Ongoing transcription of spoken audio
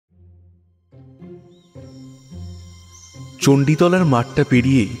চণ্ডীতলার মাঠটা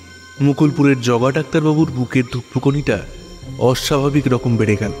পেরিয়েই মুকুলপুরের জগা ডাক্তারবাবুর বুকের ধুকপুকনিটা অস্বাভাবিক রকম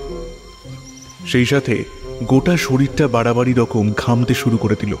বেড়ে গেল। সেই সাথে গোটা শরীরটা বাড়াবাড়ি রকম ঘামতে শুরু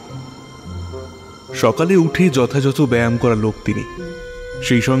করে দিল। সকালে উঠে যথাযথ ব্যায়াম করা লোক তিনি,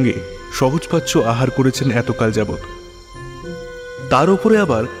 সেই সঙ্গে সহজপাচ্য আহার করেছেন এতকাল যাবৎ। তার উপরে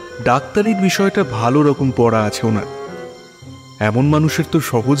আবার ডাক্তারির বিষয়টা ভালো রকম পড়া আছে ওনার। এমন মানুষের তো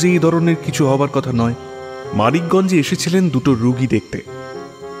সহজেই এই ধরনের কিছু হবার কথা নয়। মানিকগঞ্জে এসেছিলেন দুটো রুগী দেখতে।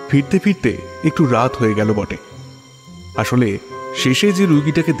 ফিরতে ফিরতে একটু রাত হয়ে গেল বটে। আসলে শেষে যে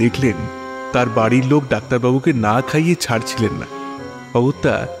রুগীটাকে দেখলেন তার বাড়ির লোক ডাক্তারবাবুকে না খাইয়ে ছাড়ছিলেন না।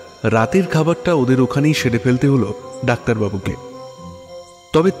 অগত্যা রাতের খাবারটা ওদের ওখানেই সেরে ফেলতে হলো ডাক্তারবাবুকে।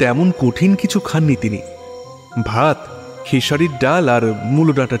 তবে তেমন কঠিন কিছু খাননি তিনি। ভাত, খেসারির ডাল আর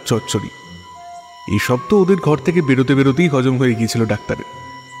মূলো ডাঁটার চচ্চড়ি, এসব তো ওদের ঘর থেকে বেরোতে বেরোতেই হজম হয়ে গিয়েছিল ডাক্তারের।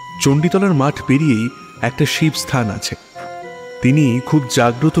 চণ্ডীতলার মাঠ পেরিয়েই একটা শিব স্থান আছে। তিনি খুব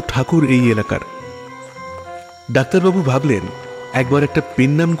জাগ্রত ঠাকুর এই এলাকার। ডাক্তারবাবু ভাবলেন একবার একটা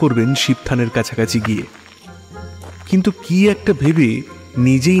পেন্নাম করবেন শিবথানের কাছাকাছি গিয়ে, কিন্তু কি একটা ভেবে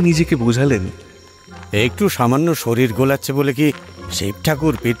নিজেই নিজেকে বোঝালেন, একটু সামান্য শরীর গোলাচ্ছে বলে কি শিব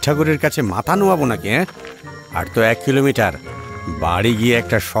ঠাকুর পীর ঠাকুরের কাছে মাথা নোয়াবো নাকি? আর তো 1 কিলোমিটার, বাড়ি গিয়ে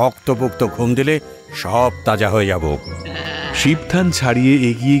একটা শক্তপোক্ত ঘুম দিলে সব তাজা হয়ে যাব। শিবথান ছাড়িয়ে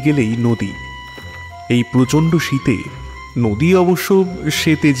এগিয়ে গেলেই নদী। এই প্রচণ্ড শীতে নদী অবশ্য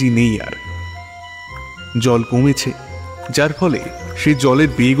সে তেজি নেই আর। জল কমেছে, যার ফলে সে জলের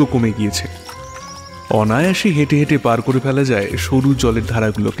বেগও কমে গিয়েছে। অনায়াসে হেঁটে হেঁটে পার করে ফেলা যায় সরু জলের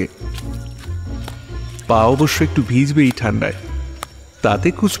ধারাগুলোকে। পা অবশ্য একটু ভিজবে এই ঠান্ডায়, তাতে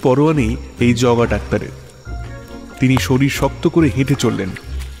কুছ পরোয়া নেই এই জগা ডাক্তারের। তিনি শরীর শক্ত করে হেঁটে চললেন।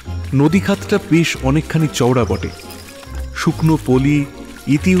 নদী খাতটা বেশ অনেকখানি চওড়া বটে। শুকনো পলি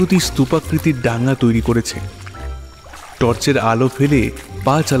ইতিউতি স্তূপাকৃতির ডাঙ্গা তৈরি করেছে। টর্চের আলো ফেলে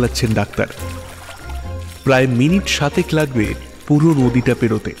পা চালাচ্ছেন ডাক্তার। প্রায় মিনিট 7 লাগবে পুরো নদীটা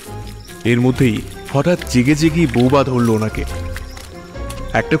পেরোতে। এর মধ্যেই হঠাৎ জেগে জেগে বৌবা ধরল ওনাকে।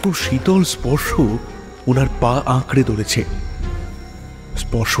 একটা খুব শীতল স্পর্শ ওনার পা আঁকড়ে ধরেছে।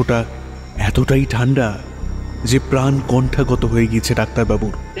 স্পর্শটা এতটাই ঠান্ডা যে প্রাণ কণ্ঠাগত হয়ে গিয়েছে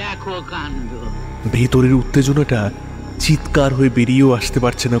ডাক্তারবাবুর। ভেতরের উত্তেজনাটা চিৎকার হয়ে বেরিয়েও আসতে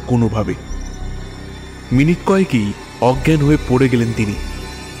পারছে না কোনোভাবে। মিনিট কয়েকই অজ্ঞান হয়ে পড়ে গেলেন তিনি।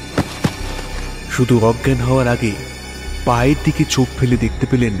 শুধু অজ্ঞান হওয়ার আগে পায়ের দিকে চোখ ফেলে দেখতে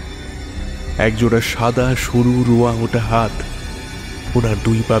পেলেন একজোড়া সাদা সরু রোয়া ওটা হাত ওনার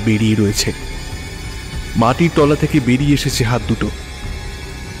 2 পা বেরিয়ে রয়েছে। মাটির তলা থেকে বেরিয়ে এসেছে হাত দুটো।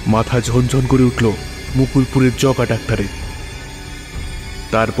 মাথা ঝনঝন করে উঠল মুকুলপুরের জগা ডাক্তারের।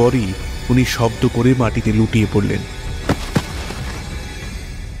 তারপরই উনি শব্দ করে মাটিতে লুটিয়ে পড়লেন।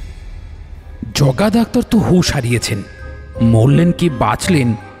 জগা ডাক্তার তো হুঁশ হারিয়েছেন। মরলেন কি বাঁচলেন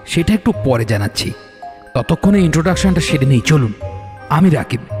সেটা একটু পরে জানাচ্ছি। ততক্ষণে ইন্ট্রোডাকশনটা সেরে নেই, চলুন। আমি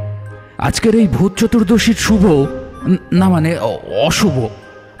রাকিব। আজকের এই ভূত চতুর্দশীর শুভ না মানে অশুভ,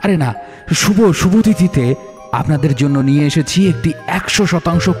 আরে না শুভ তিথিতে আপনাদের জন্য নিয়ে এসেছি একটি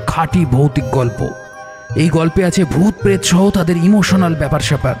 100% খাঁটি ভৌতিক গল্প। এই গল্পে আছে ভূত প্রেত সহ তাদের ইমোশনাল ব্যাপার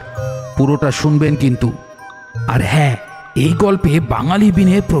স্যাপার। পুরোটা শুনবেন কিন্তু। আর হ্যাঁ, এই গল্পে বাঙালি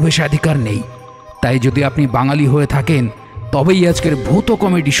বিনের প্রবেশাধিকার নেই, তাই যদি আপনি বাঙালি হয়ে থাকেন তবেই আজকের ভূত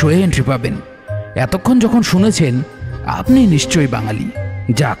কমেডি শোয়ে এন্ট্রি পাবেন। এতক্ষণ যখন শুনেছেন আপনি নিশ্চয়ই বাঙালি।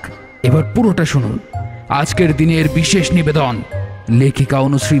 যাক, এবার পুরোটা শুনুন। আজকের দিনের বিশেষ নিবেদন লেখিকা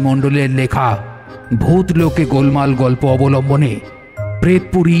অনুশ্রী মণ্ডলের লেখা ভূত লোকে গোলমাল গল্প অবলম্বনে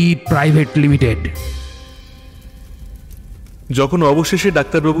প্রেতপুরী প্রাইভেট লিমিটেড। যখন অবশেষে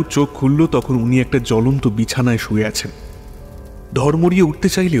ডাক্তারবাবুর চোখ খুলল তখন উনি একটা জ্বলন্ত বিছানায় শুয়ে আছেন। ধর্মড়িয়ে উঠতে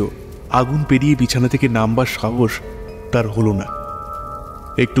চাইলেও আগুন পেরিয়ে বিছানা থেকে নামবার সাহস তার হলো না।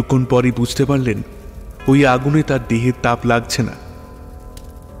 একটুক্ষণ পরই বুঝতে পারলেন ওই আগুনে তার দেহের তাপ লাগছে না।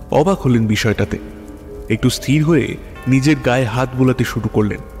 অবাক হলেন বিষয়টাতে। একটু স্থির হয়ে নিজের গায়ে হাত বোলাতে শুরু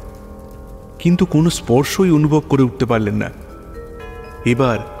করলেন, কিন্তু কোনো স্পর্শই অনুভব করে উঠতে পারলেন না।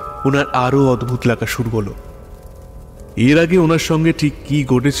 এবার ওনার আরো অদ্ভুত লাগা শুরু হলো। এর আগে ওনার সঙ্গে ঠিক কি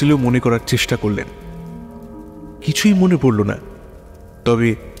ঘটেছিল মনে করার চেষ্টা করলেন, কিছুই মনে পড়ল না। তবে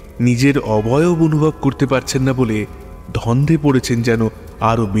নিজের অবয়ব অনুভব করতে পারছেন না বলে ধন্দে পড়েছেন যেন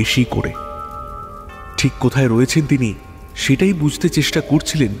আরো বেশি করে। ঠিক কোথায় রয়েছেন তিনি সেটাই বুঝতে চেষ্টা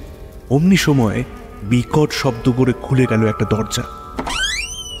করছিলেন। অমনি সময় বিকট শব্দ করে খুলে গেল একটা দরজা।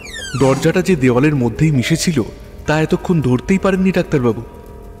 দরজাটা যে দেওয়ালের মধ্যেই মিশেছিল তা এতক্ষণ ধরতেই পারেননি ডাক্তারবাবু।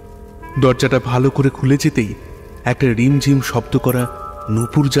 দরজাটা ভালো করে খুলে যেতেই একটা রিমঝিম শব্দ করা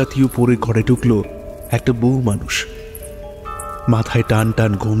নূপুর জাতীয় পরে ঘরে ঢুকল একটা বউ মানুষ। মাথায় টান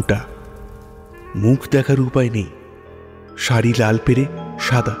টান ঘোমটা, মুখ দেখার উপায় নেই, শাড়ি লাল পেরে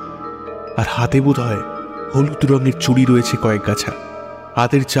সাদা, আর হাতে বোধ হয় হলুদ রঙের চুড়ি রয়েছে কয়েক গাছা।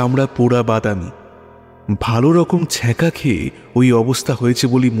 হাতের চামড়া পোড়া বাদামি। ভালো রকম ছ্যাঁকা খেয়ে ওই অবস্থা হয়েছে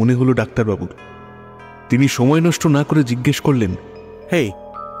বলেই মনে হলো ডাক্তারবাবুর। তিনি সময় নষ্ট না করে জিজ্ঞেস করলেন, হেই,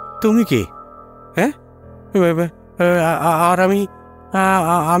 তুমি কে? হ্যাঁ, আর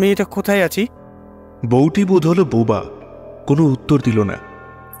আমি এটা কোথায় আছি? বউটি বোধ হলো বোবা, কোনো উত্তর দিল না।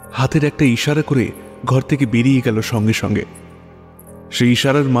 হাতের একটা ইশারা করে ঘর থেকে বেরিয়ে গেল সঙ্গে সঙ্গে। সেই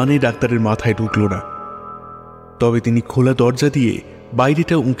ইশারার মানে ডাক্তারের মাথায় ঢুকল না। তবে তিনি খোলা দরজা দিয়ে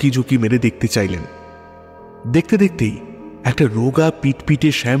বাইরেটা উঁকি ঝুঁকি মেরে দেখতে চাইলেন। দেখতে দেখতেই একটা রোগা পিটপিটে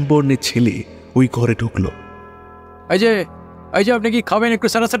শ্যামবর্ণের ছেলে ওই ঘরে ঢুকল। এই যে আপনি কি খাবেন একটু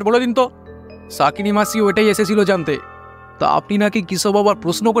স্যারাস্যাট বলে দিন তো। সাকিনী মাসি ওইটাই এসেছিল জানতে। তা আপনি নাকি কিসব আবার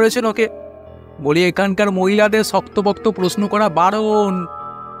প্রশ্ন করেছেন ওকে? বলি এখানকার মহিলাদের শক্তপোক্ত প্রশ্ন করা বারণ,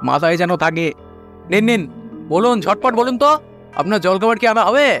 মাথায় যেন থাকে। নিন বলুন, ঝটপট বলুন তো, আপনার জলখাবার কি আনা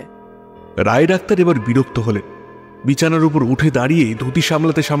হবে? রায় ডাক্তার এবার বিরক্ত হলেন। বিছানার উপর উঠে দাঁড়িয়ে ধুতি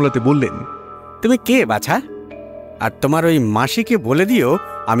সামলাতে সামলাতে বললেন, তুমি কে বাছা? আর তোমার ওই মাসিকে বলে দিও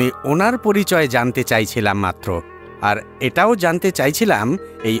আমি ওনার পরিচয় জানতে চাইছিলাম মাত্র। আর এটাও জানতে চাইছিলাম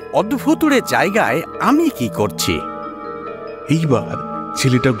এই অদ্ভুতুরের জায়গায় আমি কি করছি। এইবার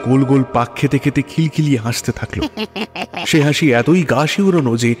ছেলেটা গোল গোল পাক খেতে খেতে খিলখিলিয়ে হাসতে থাকলো। সে হাসি এতই গা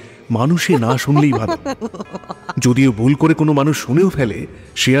শিউরানো যে মানুষে না শুনলেই ভালো। যদিও ভুল করে কোনো মানুষ শুনেও ফেলে,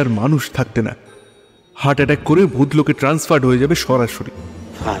 সে আর মানুষ থাকতে না, হার্ট অ্যাটাক করে ভূতলোকে ট্রান্সফার্ড হয়ে যাবে সরাসরি।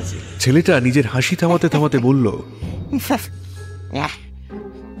 ছেলেটা নিজের হাসি থামাতে থামাতে বলল,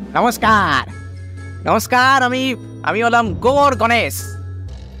 নমস্কার নমস্কার, আমি হলাম গোবর গণেশ।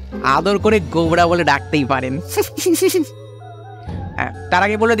 আদর করে গোবরা বলে ডাকতেই পারেন। তার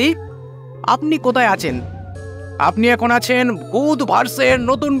আগে বলে দিই, আপনি কোথায় আছেন? আপনি এখন আছেন ভূত ভার্সের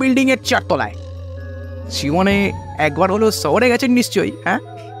নতুন বিল্ডিং এর 4 তলায়। জীবনে একবার হলো শহরে গেছেন নিশ্চয়ই?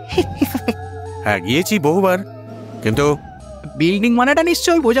 হ্যাঁ, গিয়েছি বহুবার, কিন্তু বিল্ডিং মানেটা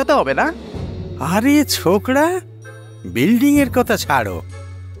নিশ্চয়ই বোঝাতে হবে না? আরে ছোকরা, বিল্ডিং এর কথা ছাড়ো,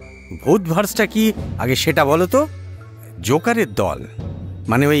 ভূত ভার্সটা কি আগে সেটা বলো তো। জোকারের দল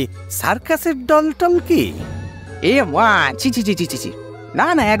মানে ওই সার্কাসের দল টল কি? এ মা, ছি ছি ছি ছি ছি, না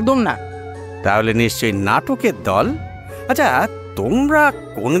না, একদম না। তাহলে নিশ্চয়ই নাটকের দল। আচ্ছা, তোমরা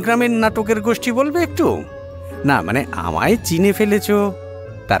কোন গ্রামের নাটকের গোষ্ঠী বলবে একটু? না মানে আমায় চিনে ফেলেছো,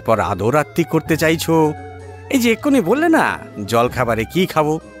 তারপর আদর আত্মি করতে চাইছো। এই যে এক্ষুনি বললে না জলখাবারে কি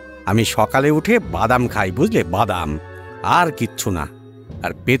খাবো, আমি সকালে উঠে বাদাম খাই, বুঝলে, বাদাম, আর কিচ্ছু না।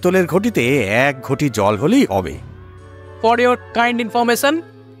 আর পেতলের ঘটিতে 1 ঘটি জল হলেই হবে। ফর ইউর কাইন্ড ইনফরমেশন,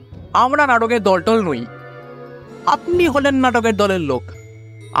 আমরা নাটকের দলটল নই। আপনি হলেন নাটকের দলের লোক।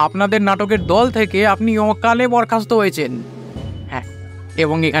 আপনাদের নাটকের দল থেকে আপনি অকালে বরখাস্ত হয়েছেন, হ্যাঁ,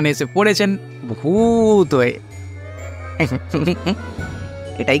 এবং এখানে এসে পড়েছেন ভূত হয়ে।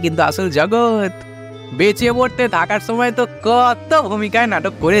 এটাই কিন্তু আসল জগৎ। বেঁচে পড়তে থাকার সময় তো কত ভূমিকায়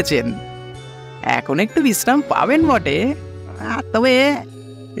নাটক করেছেন। এখন একটু বিশ্রাম পাবেন বটে, তবে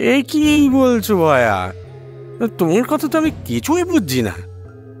এ কি বলছো ভায়া? তোমার কথা তো আমি কিছুই বুঝছি না।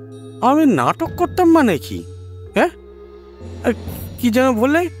 আমি নাটক করতাম মানে কি? হ্যাঁ, কি যেন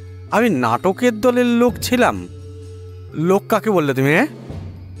বললে? আমি নাটকের দলের লোক ছিলাম। লোক কাকে বললে তুমি? হ্যাঁ,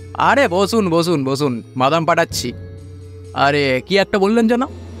 আরে বসুন বসুন বসুন, বাদাম পাঠাচ্ছি। আরে কি একটা বললেন যেন?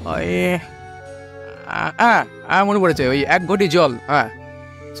 হ্যাঁ মনে পড়েছে, ওই 1 ঘটি জল। হ্যাঁ,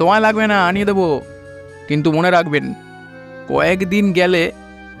 সময় লাগবে না, আনিয়ে দেবো। কিন্তু মনে রাখবেন, কয়েকদিন গেলে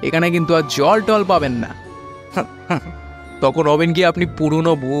এখানে কিন্তু আর জল টল পাবেন না। তখন হবেন কি আপনি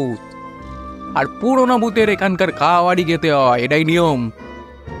পুরনো ভূত। আর পুরনো ভূতের এখানকার খাওয়ারই খেতে হয়, এটাই নিয়ম।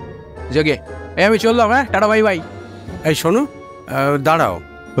 জগে আমি চললাম। হ্যাঁ, টাটা, বাই বাই। এই শোনো, দাঁড়াও।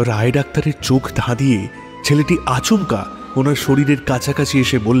 রায় ডাক্তারের চোখ ধাঁধিয়ে ছেলেটি আচমকা ওনার শরীরের কাছাকাছি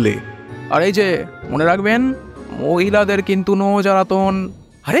এসে বললে, আর এই যে মনে রাখবেন, মহিলাদের কিন্তু নো জ্বালাতন।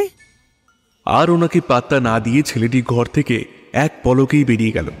 আরে, আর ওনাকে পাত্তা না দিয়ে ছেলেটি ঘর থেকে এক পলকেই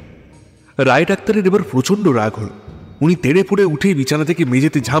বেরিয়ে গেল। রায় ডাক্তারের এবার প্রচণ্ড রাগ হল। উনি তেড়ে পড়ে উঠে বিছানা থেকে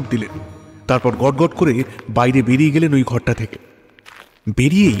মেঝেতে ঝাঁপ দিলেন। তারপর গটগট করে বাইরে বেরিয়ে গেলেন ওই ঘরটা থেকে।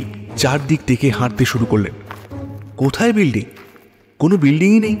 বেরিয়েই চারদিক থেকে হাঁটতে শুরু করলেন। কোথায় বিল্ডিং? কোনো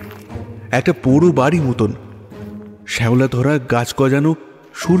বিল্ডিংই নেই। একটা পুরো বাড়ি মতন, শ্যাওলা ধরা গাছ গজানো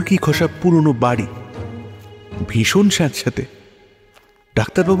সুরকি খসা পুরনো বাড়ি, ভীষণ স্যাঁতস্যাঁতে।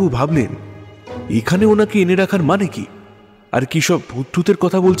 ডাক্তারবাবু ভাবলেন, এখানে ওনাকে এনে রাখার মানে কি? আর কি সব ভূতের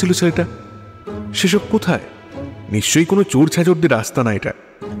কথা বলছিল ছেলেটা, সেসব কোথায়? নিশ্চয়ই কোনো চোর ছাচরদের রাস্তা না এটা।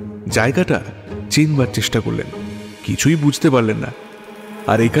 জায়গাটা চিনবার চেষ্টা করলেন, কিছুই বুঝতে পারলেন না।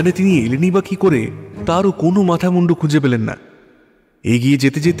 আর এখানে তিনি এলেনই বা কি করে, তারও কোনো মাথা মুন্ডু খুঁজে পেলেন না। এগিয়ে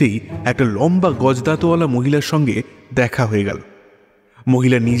যেতে যেতেই একটা লম্বা গজদাঁতওয়ালা মহিলার সঙ্গে দেখা হয়ে গেল।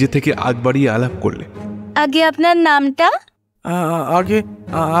 মহিলা নিজে থেকে আগ বাড়িয়ে আলাপ করলে, আগে আপনার নামটা? আগে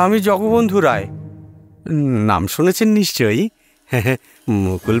আমি জগবন্ধু রায়। নাম শুনেছেন নিশ্চয়ই,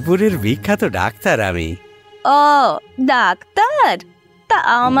 মুকুলপুরের বিখ্যাত ডাক্তার আমি। ও ডাক্তার, তা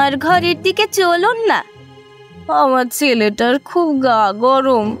আমার ঘরের দিকে চলুন না, আমার ছেলেটার খুব গা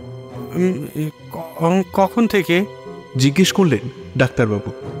গরম। কখন থেকে জিজ্ঞেস করলেন ডাক্তারবাবু।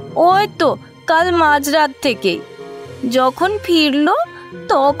 ওই তো কাল মাঝরাত থেকে, যখন ফিরলো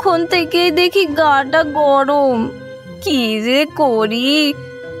তখন থেকেই দেখি গাটা গরম। কি যে করি।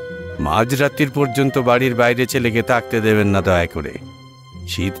 মাঝরাত্রির পর্যন্ত বাড়ির বাইরে ছেলেকে থাকতে দেবেন না দয়া করে।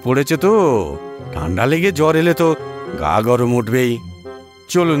 শীত পড়েছে তো, ঠান্ডা লেগে জ্বর এলে তো গা গরম উঠবেই।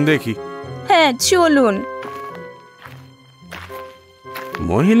 চলুন দেখি। হ্যাঁ চলুন।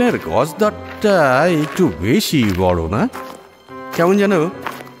 মহিলার গজদাঁতটা একটু বেশি বড় না? কেমন যেন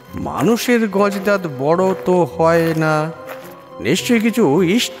মানুষের গজদাঁত বড় তো হয় না, নিশ্চয়ই কিছু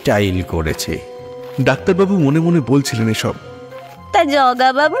স্টাইল করেছে। ডাক্তারবাবু মনে মনে বলছিলেন এসব। তা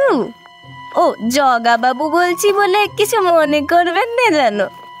জগাবাবু, ও জগাবাবু বলছি বলে কিছু মনে করবেন না জানো।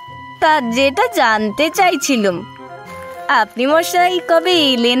 তা যেটা জানতে চাইছিলাম, আপনি মশাই কবে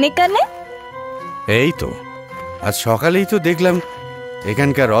এলেন এখানে? এই তো আজ সকালেই তো দেখলাম,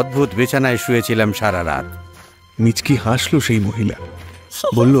 এখানকার অদ্ভুত বিছানায় শুয়েছিলাম সারা রাত। মিচকি হাসলো সেই মহিলা,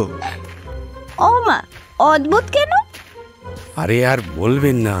 বলল, ও মা, অদ্ভুত কেন? আরে আর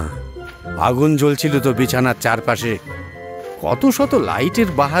বলবেন না, আগুন জ্বলছিল তো বিছানার চারপাশে। কত শত লাইটের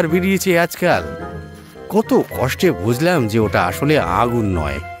বাহার বেরিয়েছে আজকাল। কত কষ্টে বুঝলাম যে ওটা আসলে আগুন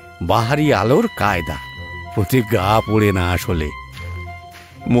নয়, বাহারি আলোর কায়দা। ওতে গা পড়ে না আসলে।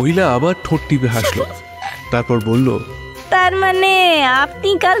 মহিলা আবার ঠোঁট টিপে হাসলো, তারপর বলল, তার মানে আপনি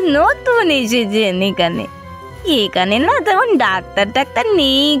কাল নতুন এসেছেন এখানে? এখানে না তেমন ডাক্তার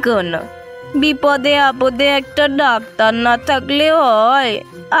নেই কোনো। বিপদে আপদে একটা ডাক্তার না থাকলে হয়?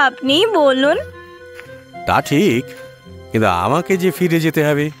 আপনি বলুন। তা ঠিক, কিন্তু আমাকে যে ফিরে যেতে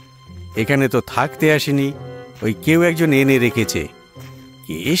হবে। এখানে তো থাকতে আসেনি, ওই কেউ একজন এনে রেখেছে।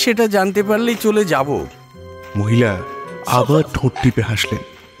 কে সেটা জানতে পারলেই চলে যাব। মহিলা আবার ঠোঁট টিপে হাসলেন।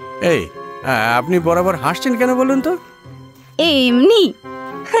 এই, আপনি বরাবর হাসছেন কেন বলুন তো? এমনি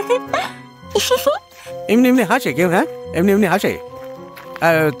এমনি এমনি হাসে কেউ? হ্যাঁ, এমনি এমনি হাসে?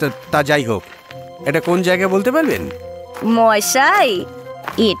 তা যাই হোক, এটা কোন জায়গা বলতে পারবেন? মশাই,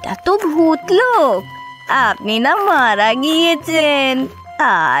 এটা তো ভূত লোক। আপনি না মারা গিয়েছেন,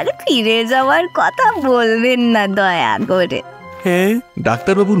 আর ফিরে যাওয়ার কথা বলবেন না দয়া করে। হ্যাঁ।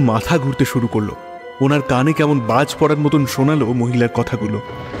 ডাক্তারবাবুর মাথা ঘুরতে শুরু করলো। ওনার কানে কেমন বাজ পড়ার মতন শোনালো মহিলার কথাগুলো।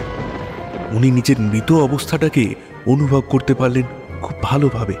 উনি নিজের মৃত অবস্থাটাকে অনুভব করতে পারলেন খুব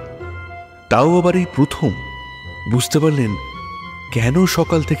ভালোভাবে। তাও আবার এই প্রথম বুঝতে পারলেন কেন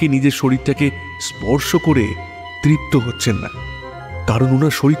সকাল থেকে নিজের শরীরটাকে স্পর্শ করে তৃপ্ত হচ্ছেন না। কারণ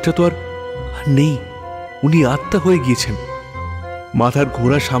ওনার শরীরটা তো আর নেই, উনি আত্মা হয়ে গিয়েছেন। মাথার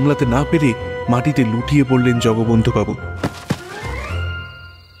ঘোড়া সামলাতে না পেরে মাটিতে লুটিয়ে পড়লেন জগবন্ধুবাবু।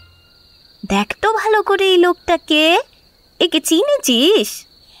 দেখ তো ভালো করে এই লোকটাকে, একে চিনেছিস?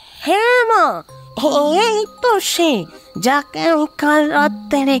 হ্যাঁ মা, এই তো সে যাকে আমি কাল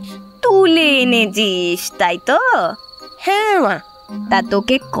রাত্রে তুলে এনেছিস, তাই তো? হ্যাঁ মা। তা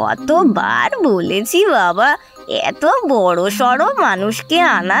তোকে কতবার বলেছি বাবা, এত বড় সড়ো মানুষকে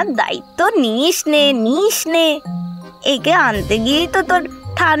আনার দায়িত্ব নিস নে। একে আনতে গিয়েই তো তোর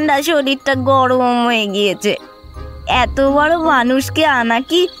ঠান্ডা শরীরটা গরম হয়ে গিয়েছে। এত বড় মানুষকে আনা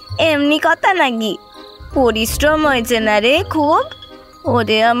কি এমনি কথা নাকি? পরিশ্রম হয়েছে না রে খুব?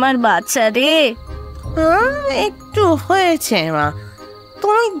 ওরে আমার বাচ্চা রে। একটু হয়েছে মা,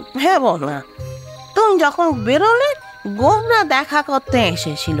 তুমি ভেবো না। তুমি যখন বেরোলে গোবরা দেখা করতে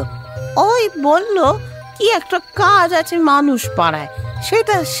এসেছিল। ওই বলল কি একটা কাজ আছে মানুষ পাড়ায়,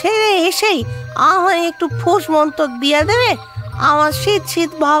 সেটা সেরে এসেই আমার একটু ফুস মন্তর দিয়ে দেবে, আমার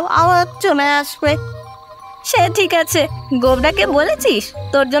শীত ভাব আবার চলে আসবে। সে ঠিক আছে, গোবরাকে বলেছিস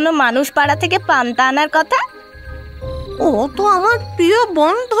তোর জন্য মানুষ পাড়া থেকে পান্তা আনার কথা? ও তো আমার প্রিয়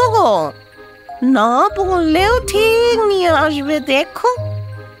বন্ধু গো, না বললেও ঠিক নিয়ে আসবে। দেখো,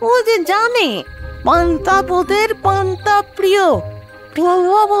 ও যে জানে পান্তা বোধের পান্তা প্রিয়।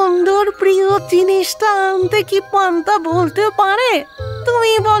 প্রিয় বন্ধুর প্রিয় জিনিসটা আনতে কি পান্তা বলতে পারে?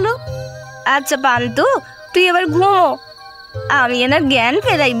 তুমি বলো। আচ্ছা পান্তু, তুই এবার ঘুমো, আমি এনার জ্ঞান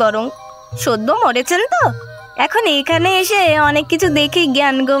ফেরাই বরং। সদ্য মরেছেন তো, এখন এখানে এসে অনেক কিছু দেখে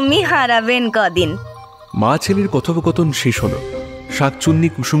জ্ঞানগম্যি হারাবেন কদিন। মা ছেলের কথোপকথন শেষ হলো। শাকচুন্নি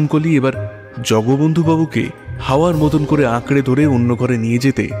কুসুমকলি এবার জগবন্ধুবাবুকে হাওয়ার মতন করে আঁকড়ে ধরে অন্য ঘরে নিয়ে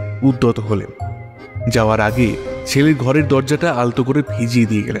যেতে উদ্যত হলেন। যাওয়ার আগে ছেলের ঘরের দরজাটা আলতো করে ভিজিয়ে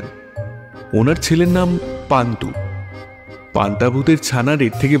দিয়ে গেলেন। ওনার ছেলের নাম পান্তু। পান্তাভূতের ছানার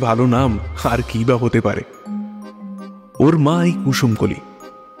এর থেকে ভালো নাম আর কি বা হতে পারে। ওর মা এই কুসুমকলি।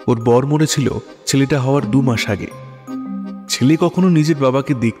 ওর বর মরেছিল ছেলেটা হওয়ার 2 মাস আগে। ছেলে কখনো নিজের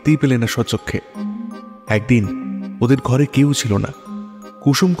বাবাকে দেখতেই পেলে না স্বচক্ষে। একদিন ওদের ঘরে কেউ ছিল না।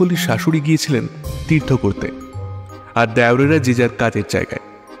 কুসুমকলির শাশুড়ি গিয়েছিলেন তীর্থ করতে, আর দেওরেরা যে যার কাজের জায়গায়।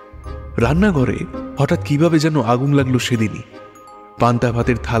 রান্নাঘরে হঠাৎ কিভাবে যেন আগুন লাগলো সেদিনই। পান্তা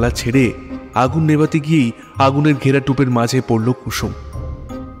ভাতের থালা ছেড়ে আগুন নেভাতে গিয়েই আগুনের ঘেরা টুপের মাঝে পড়ল কুসুম।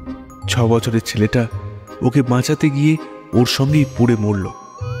 6 বছরের ছেলেটা ওকে বাঁচাতে গিয়ে ওর সঙ্গেই পুড়ে মরল।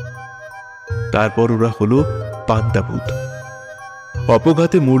 তারপর ওরা হলো পান্তাভূত।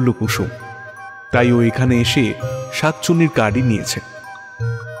 অপঘাতে মরল কুসুম, তাই ও এখানে এসে শাকচুন্নির কার্ডই নিয়েছে।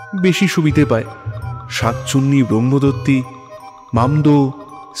 বেশি সুবিধে পায়। শাকচুন্নি, ব্রহ্মদত্তি, মামদো,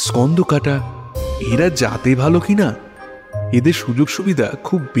 স্কন্দকাটা এরা যাতে ভালো কিনা, এদের সুযোগ সুবিধা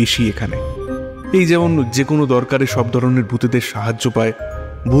খুব বেশি এখানে। এই যেমন যে কোনো দরকারে সব ধরনের ভূতেদের সাহায্য পায়।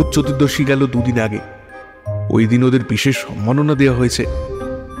 ভূত চতুর্দশী গেল 2 দিন আগে, ওই দিন ওদের বিশেষ সম্মাননা দেওয়া হয়েছে।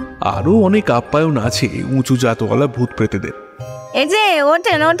 আরো অনেক আপ্যায়ন আছে উঁচু জাতওয়ালা ভূত প্রেতেদের। এই যে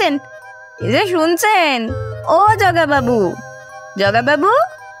ওঠেন ওঠেন, এই যে শুনছেন? ও জগাবাবু, জগাবাবু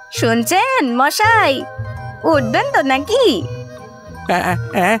শুনছেন? মশাই উঠবেন তো নাকি?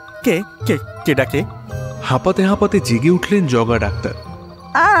 কে কে কে ডাকে? হাঁপাতে হাঁপাতে জেগে উঠলেন জগা ডাক্তার।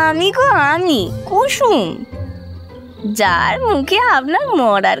 আমি কুসুম, যার মুখে আপনার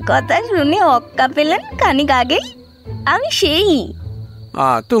মরার কথা শুনে অক্কা পেলেন খানিক আগেই, আমি সেই।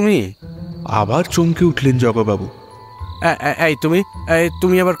 তুমি? আবার চমকে উঠলেন জগাবাবু। এই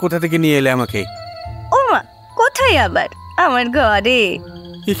তুমি আবার কোথা থেকে নিয়ে এলে আমাকে? ও মা, কোথায় আবার? আমার ঘরে।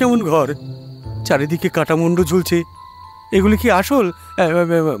 এ কেমন ঘর? চারিদিকে কাটা মুন্ডু ঝুলছে। এগুলি কি আসল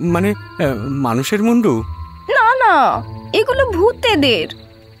মানে মানুষের মুন্ডু? না না, এগুলো ভূতেদের।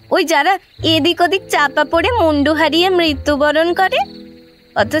 ওই যারা এদিক ওদিক চাপা পড়ে মুন্ডু হারিয়ে মৃত্যুবরণ করে,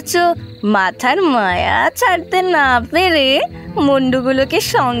 অথচ মাথার মায়া ছাড়তে না পেরে মুন্ডুগুলোকে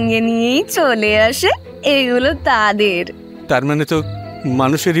সঙ্গে নিয়েই চলে আসে, এগুলো তাদের। তার মানে তো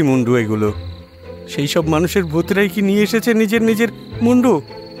মানুষেরই মুন্ডু এগুলো। সেই সব মানুষের ভূতরাই কি নিয়ে এসেছে নিজের নিজের মুন্ডু?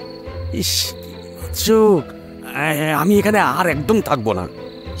 ইস, আমি এখানে আর একদম থাকবো না।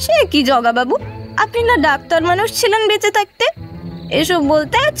 সে কি জগাবাবু, আপনি না ডাক্তার মানুষ ছিলেন বেঁচে থাকতে? এসব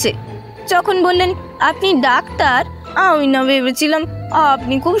বলতে আছে? যখন বললেন আপনি ডাক্তার, আমি না ভেবেছিলাম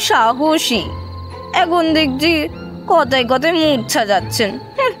আপনি খুব সাহসী। এখন দেখছি কথায় কথায় মূর্ছা যাচ্ছেন।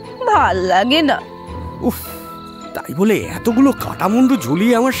 ভাল লাগে না। উফ, তাই বলে এতগুলো কাটা মুন্ডু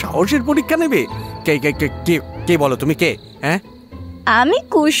ঝুলিয়ে আমার সাহসের পরীক্ষা নেবে? কে কে কে কে কে বলো তুমি কে? হ্যাঁ, আমি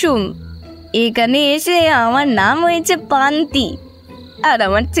কুসুম। এখানে এসে আমার নাম হয়েছে পান্তি, আর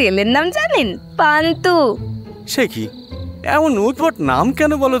আমার ছেলের নাম জানেন? পান্তু। সে কি এমন উদ্ভট নাম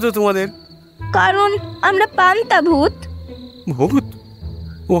কেন বলো তো তোমাদের? কারণ আমরা পান্তা ভূত। ভূত?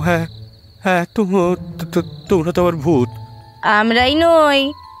 ও হ্যাঁ হ্যাঁ, তোমরা তো আবার ভূত। আমরাই নই,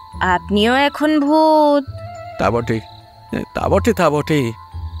 আপনিও এখন ভূত। তা বটে, তা বটে, তা বটে।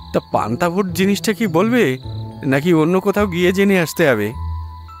 তা পান্তা ভূত জিনিসটা কি বলবে, নাকি অন্য কোথাও গিয়ে জেনে আসতে হবে?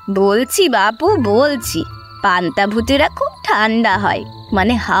 বলছি বাপু, বলছি। পান্তা ভূতেরা খুব ঠান্ডা হয়,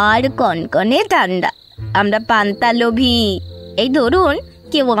 মানে হাড় কনকনে ঠান্ডা। আমরা পান্তা লোভী। এই ধরুন,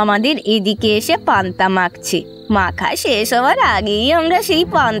 কেউ আমাদের এদিকে এসে পান্তা মাখছে, মাখা শেষ হওয়ার আগেই আমরা সেই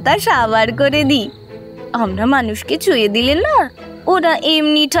পান্তা সাবার করে দিই। আমরা মানুষকে ছুঁয়ে দিলে না, ওরা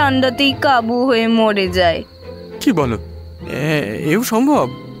এমনি ঠান্ডাতেই কাবু হয়ে মরে যায়। কি বলো, এও সম্ভব?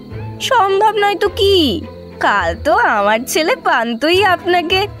 সম্ভব নয় তো কি? কাল তো আমার ছেলে পান্তুই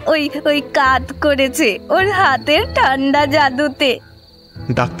আপনাকে ওই কাত করেছে ওর হাতের ঠান্ডা জাদুতে।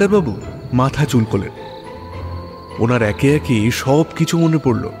 ডাক্তারবাবু মাথা চুলকলেন। ওনার একে একে সব কিছু মনে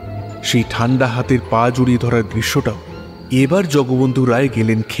পড়ল। সেই ঠান্ডা হাতের পা জড়িয়ে ধরার দৃশ্যটাও। এবার জগবন্ধু রায়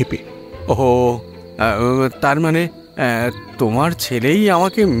গেলেন ক্ষেপে। ওহো, তার মানে তোমার ছেলেই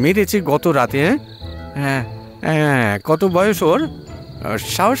আমাকে মেরেছে গত রাতে? হ্যাঁ হ্যাঁ, কত বয়স ওর?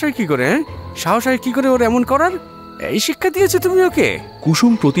 সাহস হয় কি করে? সাহস হয় কি করে ওর এমন করার? এই শিক্ষা দিয়েছে তুমি ওকে?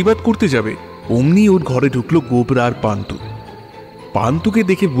 কুসুম প্রতিবাদ করতে যাবে, অমনি ওর ঘরে ঢুকলো গোবরা আর পান্তু। পান্তুকে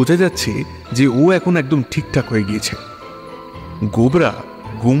দেখে বোঝা যাচ্ছে যে ও এখন একদম ঠিকঠাক হয়ে গিয়েছে। গোবরা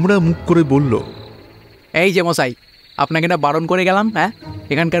গোমরা মুখ করে বলল, এই যে মশাই, আপনাকে না বারণ করে গেলাম? হ্যাঁ,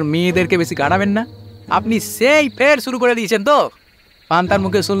 এখানকার মেয়েদেরকে বেশি গাড়াবেন না। আপনি সেই ফের শুরু করে দিয়েছেন তো। পান্তার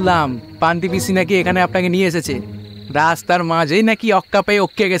মুখে শুনলাম পান্তি পিসি নাকি এখানে আপনাকে নিয়ে এসেছে। রাস্তার মাঝেই নাকি অক্কা পেয়ে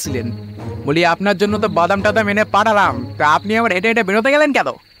অক্কে গেছিলেন। বলি আপনার জন্য তো বাদাম টাদাম এনে পাঠালাম, তা আপনি আবার হেঁটে হেঁটে বেরোতে গেলেন কেন?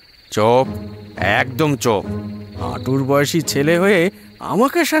 চোপ, একদম চোপ। হাঁটুর বয়সী ছেলে হয়ে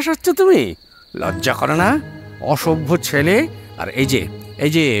আমাকে শাসাচ্ছ তুমি? লজ্জা করো না? অসভ্য ছেলে। আর এই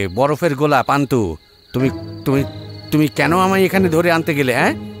যে বরফের গোলা পান্তু, তুমি তুমি তুমি কেন আমায় এখানে ধরে আনতে গেলে?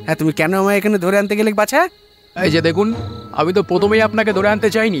 হ্যাঁ হ্যাঁ, তুমি কেন আমায় এখানে ধরে আনতে গেলে বাছা? এই যে দেখুন, আমি তো প্রথমেই আপনাকে ধরে আনতে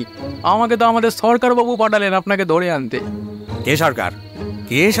চাইনি। আমাকে তো আমাদের সরকার বাবু পাঠালেন আপনাকে ধরে আনতে। কে সরকার?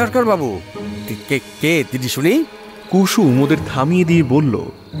 কে সরকার বাবু? কে কে দিদি শুনি? কুসুম ওদের থামিয়ে দিয়ে বলল,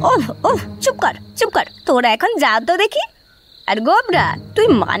 ওহ ওহ, চুপ কর, তোরা এখন যা তো দেখি। আর গোবরা, তুই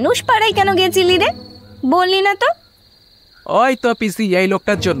মানুষ পাড়ায় কেন গেছিলি রে? বললি না তো? ওই তো পিসি, এই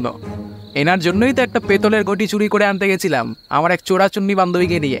লোকটার জন্য, এনার জন্যই তো একটা পেতলের ঘটি চুরি করে আনতে গেছিলাম আমার এক চোরাচুন্নি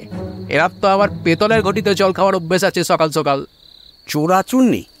বান্ধবীকে নিয়ে। এনার তো আবার পেতলের ঘটিতে জল খাওয়ার অভ্যেস আছে সকাল সকাল।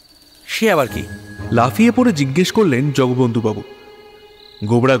 চোরাচুন্নি? সে আবার কি? লাফিয়ে পড়ে জিজ্ঞেস করলেন জগবন্ধুবাবু।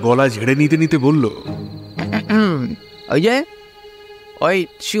 গোবরা গলা ঝেড়ে নিতে নিতে বলল, ওই যে ওই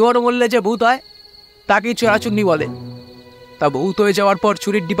শিওর বললে যে ভূত হয় তাকেই চোরাচুন্নি বলে। তা ভূত হয়ে যাওয়ার পর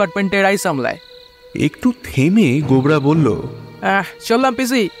চুরির ডিপার্টমেন্টে এরাই সামলায়। একটু থেমে গোবরা বলল, চললাম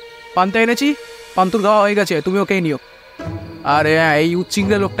পিসি, পান্তা এনেছি, পান্তুর খাওয়া হয়ে গেছে, তুমি ওকে নিও। আর এই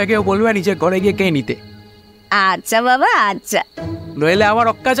উচ্চিংড়ে লোকটাকেও বলবে নিজে ঘরে গিয়ে কে নিতে। আচ্ছা বাবা, আচ্ছা। নইলে আবার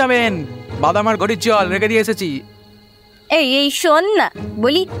অক্কা যাবেন। বাদামার ঘটির জল রেখে দিয়ে এসেছি। এই শোন না,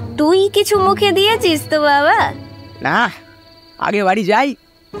 বলি তুই কিছু মুখে দিয়েছিস তো বাবা? না, আগে বাড়ি যাই,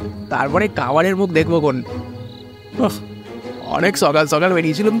 তারপরে খাবারের মুখ দেখবো কোন। অনেক সকাল সকাল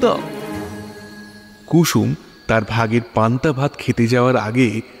বেরিয়েছিলাম তো। কুসুম তার ভাগের পান্তা ভাত খেতে যাওয়ার আগে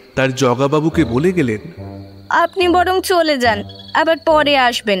তার জগাবাবুকে বলে গেলেন, আপনি বরং চলে যান, আবার পরে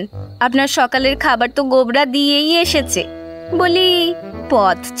আসবেন। আপনার সকালের খাবার তো গোবরা দিয়েই এসেছে। বলি,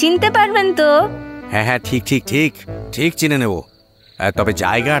 পথ চিনতে পারবেন তো? হ্যাঁ হ্যাঁ, ঠিক ঠিক ঠিক ঠিক চিনে নেব। তবে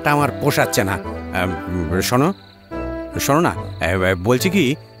জায়গাটা আমার পোষাচ্ছে না। শোনো শোনো না, বলছি কি,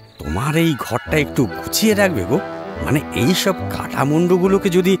 তোমার এই ঘরটা একটু গুছিয়ে রাখবে গো। মানে এই সব কাটামুন্ডুগুলোকে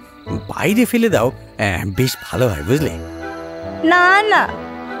যদি বাইরে ফেলে দাও বেশ ভালো হয়, বুঝলে? না না,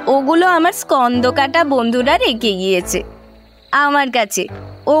 ওগুলো আমার স্কন্দ কাটা বন্ধুরা রেখে গিয়েছে আমার কাছে।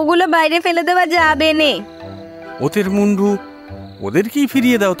 ওগুলো বাইরে ফেলে দেওয়া যাবে নে। ওদের মুন্ডু ওদেরকেই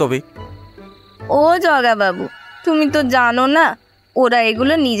ফিরিয়ে দাও তবে। ও জগা বাবু, তুমি তো জানো না ওরা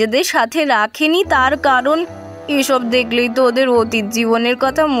এগুলো নিজেদের সাথে রাখেনি, তার কারণ এসব দেখলেই তো ওদের অতীত জীবনের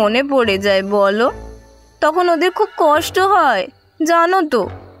কথা মনে পড়ে যায় বলো। তখন ওদের খুব কষ্ট হয় জানো তো।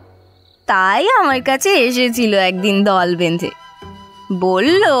 তাই আমার কাছে এসেছিল একদিন দল বেঁধে,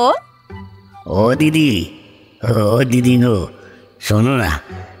 বলল, ও দিদি গো, শোনো না,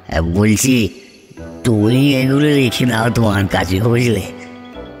 বলছি তুমি এগুলো রেখে দাও তোমার কাছে, বুঝলে?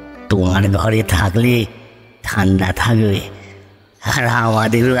 তোমার ঘরে থাকলে ঠান্ডা থাকবে, আর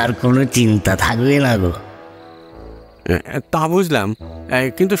আমাদেরও আর কোনো চিন্তা থাকবে না গো। তা বুঝলাম,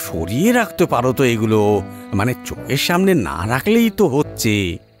 কিন্তু সরিয়ে রাখতে পারো তো এগুলো, মানে চোখের সামনে না রাখলেই তো হচ্ছে।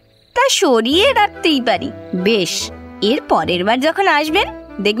 তা সরিয়ে রাখতেই পারি। বেশ, এর পরের বার যখন আসবেন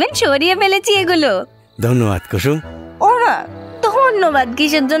দেখবেন সরিয়ে ফেলেছি এগুলো। ধন্যবাদ কুসুম। ও মা, ধন্যবাদ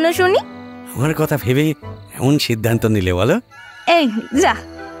কিসের জন্য শুনি? আমার কথা ভেবে এমন সিদ্ধান্ত নিলে বলো? এই যা,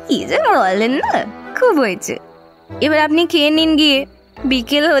 কি যে বলেন না, খুব হয়েছে। এবার আপনি খেয়ে নিন গিয়ে,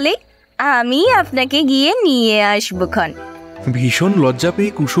 বিকেল হলেই আমি আপনাকে গিয়ে নিয়ে আসবো খন। ভীষণ লজ্জা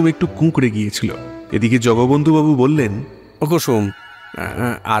পেয়ে কুসুম একটু কুঁকড়ে গিয়েছিল। এদিকে জগবন্ধুবাবু বললেন, ও কুসুম,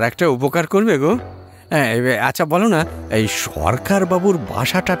 আর একটা উপকার করবে গো। আচ্ছা বলো না, এই সরকার বাবুর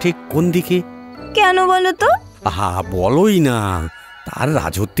বাসাটা ঠিক কোন দিকে? কেন বলো তো? বলোই না, তার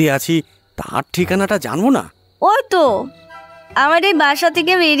রাজত্বে আছি, তার ঠিকানাটা জানবো না? ওই তো আমার এই বাসা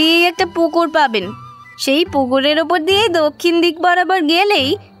থেকে বেরিয়েই একটা পুকুর পাবেন। সেই পুকুরের ওপর দিয়ে দক্ষিণ দিক বরাবর গেলেই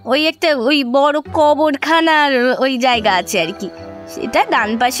ওই বড় কবরখানার ওই জায়গা আছে আর কি। সেটা ডান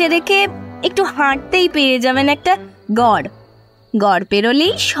পাশে রেখে একটু হাঁটতেই পেয়ে যাবেন একটা গড়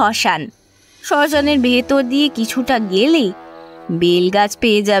পেরোলেই শ্মশানের ভেতর দিয়ে কিছুটা গেলেই বেলগাছ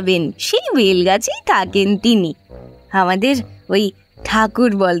পেয়ে যাবেন। সেই বেলগাছেই থাকেন তিনি, আমাদের ওই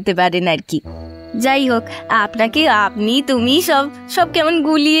ঠাকুর বলতে পারেন আর কি। যাই হোক, আপনাকে আপনি তুমি সব কেমন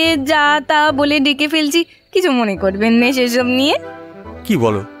গুলিয়ে যা তা বলে ডেকে ফেলছি, কিছু মনে করবেন না সেসব নিয়ে। কি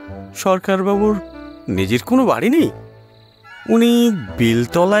বলো, সরকার বাবুর নিজের কোনো বাড়ি নেই? উনি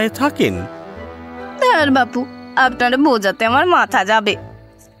বেলতলায় থাকেন? আর বাপু, আপনারা বোঝাতে আমার মাথা যাবে।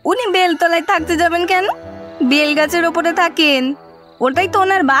 উনি বেলতলায় থাকতে যাবেন কেন? বেলগাছের ওপরে থাকেন, ওটাই তো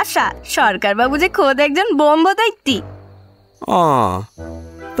ওনার বাসা। সরকার বাবু যে খোদ একজন ব্রহ্মদৈত্যী।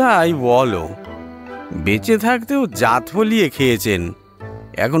 তাই বলো? বেঁচে থাকতেও জাত ফলিয়ে খেয়েছেন,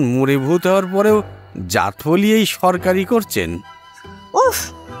 এখন মরে ভূত হওয়ার পরেও জাত ফলিয়েই সরকারি করছেন। উফ,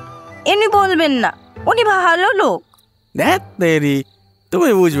 এমনি বলবেন না, উনি ভালো লোক। দেখ দেরি, তুমি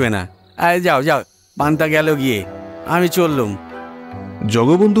বুঝবে না। যাও পান্তা গেল গিয়ে, আমি চললুম।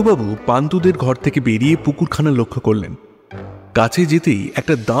 জগবন্ধুবাবু পান্তুদের ঘর থেকে বেরিয়ে পুকুরখানা লক্ষ্য করলেন। কাছে যেতেই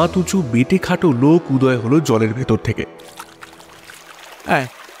একটা দাঁত উঁচু বেটে খাটো লোক উদয় হলো জলের ভেতর থেকে।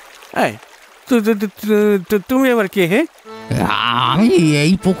 তুমি আবার কে? হে, আমি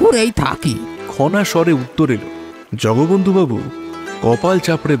এই পুকুরেই থাকি। খনা স্বরে উত্তর এলো। জগবন্ধুবাবু কপাল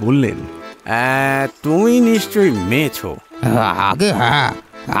চাপড়ে বললেন, তুমি নিশ্চয়ই মেয়েছো। আগে হ্যাঁ,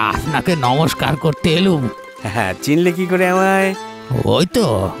 আপনাকে নমস্কার করতে এলুম। হ্যাঁ, চিনলে কি করে আমায়? ওই তো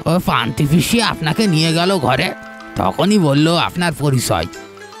ওই পান্তি পিসি আপনাকে নিয়ে গেল ঘরে, তখনই বলল আপনার পরিচয়।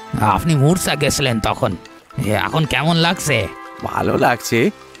 আপনি মূর্ছা গেছিলেন তখন। এখন কেমন লাগছে? ভালো লাগছে।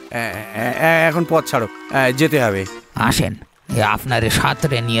 এখন পথ ছাড়ো, যেতে হবে। আসেন, আপনারে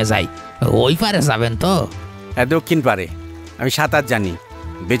সাঁতরে নিয়ে যাই। ওই পারে যাবেন তো? দক্ষিণ পারে। আমি সাঁতার জানি।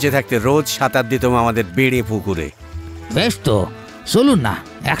 বেঁচে থাকতে রোজ সাঁতার দিতাম আমাদের বেড়ে পুকুরে। বেশ তো, চলুন না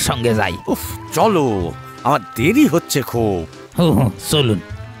একসঙ্গে যাই। উফ, চলো, আমার দেরি হচ্ছে খুব। চলুন।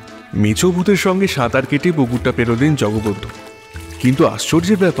 মেছো ভূতের সঙ্গে সাঁতার কেটে পুকুরটা পেরোলেন জগবন্ধু। কিন্তু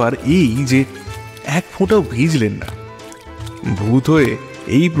আশ্চর্যের ব্যাপার এই যে এক ফোঁটাও ভিজলেন না। ভূত হয়ে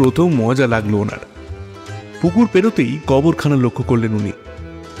এই প্রথম মজা লাগলো ওনার। পুকুর পেরোতেই কবরখানা লক্ষ্য করলেন উনি।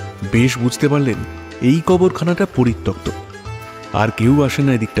 বেশ বুঝতে পারলেন এই কবরখানাটা পরিত্যক্ত, আর কেউ আসে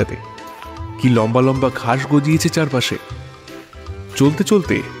না এদিকটাতে। কি লম্বা লম্বা ঘাস গজিয়েছে চারপাশে। চলতে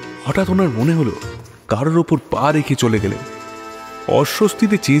চলতে হঠাৎ ওনার মনে হলো কারোর ওপর পা রেখে চলে গেলেন।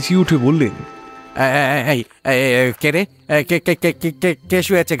 অস্বস্তিতে চেঁচিয়ে উঠে বললেন, কে রে? কে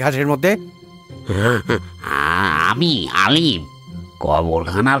শুয়ে আছে ঘাসের মধ্যে? আমি আলিম,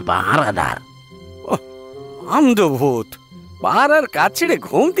 কবরখানার পাহারাদার। অন্ধভূত, পাহারার কাজ ছেড়ে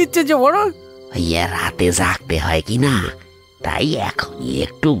ঘুম দিচ্ছে যে বড়। রাতে জাগতে হয় কি না, তাই এখনই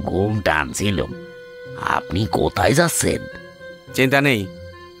একটু ঘুম টানছিল। আপনি কোথায় যাচ্ছেন? চিন্তা নেই,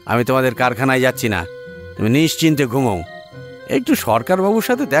 আমি তোমাদের কারখানায় যাচ্ছি না। তুমি নিশ্চিন্তে ঘুমো। একটু সরকার বাবুর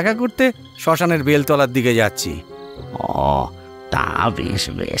সাথে দেখা করতে শ্মশানের বেলতলার দিকে যাচ্ছি। ও, তা বেশ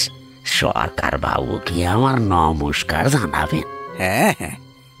বেশ। সরকার বাবুকে আমার নমস্কার জানাবেন। হ্যাঁ হ্যাঁ,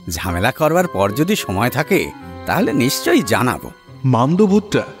 ঝামেলা করবার পর যদি সময় থাকে তাহলে নিশ্চয়ই জানাবো।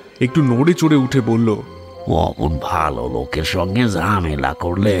 মামদভূতটা একটু নড়ে চড়ে উঠে বলল, অমন ভালো লোকের সঙ্গে ঝামেলা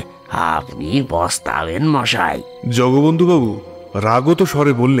করলে আপনি পস্তাবেন মশাই। জগবন্ধুবাবু রাগত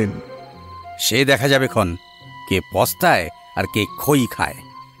স্বরে বললেন, সে দেখা যাবে ক্ষণ কে পস্তায় আর কে খই খায়।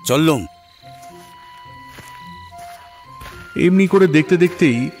 চললুম। এমনি করে দেখতে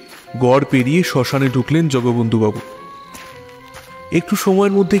দেখতেই গড় পেরিয়ে শ্মশানে ঢুকলেন জগবন্ধুবাবু। একটু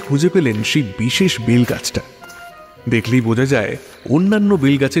সময়ের মধ্যে খুঁজে পেলেন সেই বিশেষ বেল গাছটা। দেখলেই বোঝা যায় অন্যান্য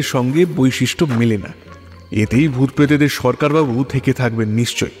বেল গাছের সঙ্গে বৈশিষ্ট্য মেলে না। এতেই ভূত প্রেতেদের সরকারবাবু থেকে থাকবেন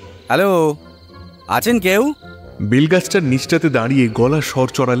নিশ্চয়। হ্যালো, আছেন কেউ? বেলগাছটার নিচটাতে দাঁড়িয়ে গলা স্বর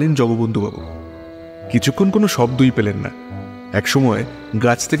চড়ালেন জগবন্ধুবাবু। কিছুক্ষণ কোনো শব্দই পেলেন না। একসময়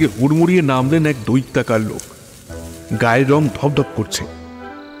গাছ থেকে হুড়মুড়িয়ে নামলেন এক দৈত্যাকার লোক। গায়ের রং ধপধপ করছে,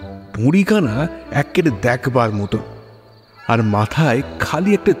 ভুঁড়িখানা একেবারে দেখবার মতো, আর মাথায় খালি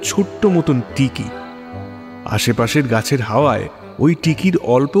একটা ছোট্ট মতন টিকি। আশেপাশের গাছের হাওয়ায় ওই টিকির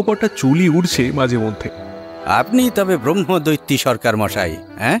অল্প কটা চুলি উড়ছে মাঝে মধ্যে। আপনি তবে ব্রহ্মদৈত্যী সরকার মশাই?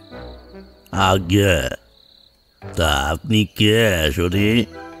 হ্যাঁ, আজ্ঞা। তা আপনি কে শুনি?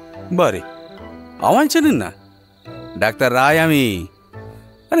 বারে, আমায় চেনেন না? ডাক্তার রায় আমি।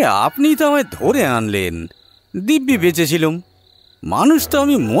 আরে আপনি তো আমায় ধরে আনলেন, দিব্যি বেঁচেছিলাম। মানুষ তো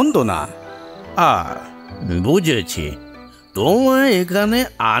আমি মন্দ না। বুঝেছি, তোমায় এখানে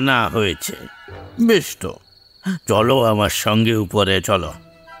আনা হয়েছে। বেশ তো, চলো আমার সঙ্গে উপরে, চলো,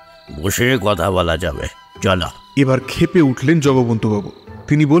 বসে কথা বলা যাবে, চলো। এবার ক্ষেপে উঠলেন জগবন্ধুবাবু।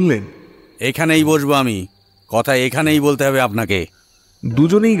 তিনি বললেন, এখানেই বসবো আমি, কথা এখানেই বলতে হবে আপনাকে।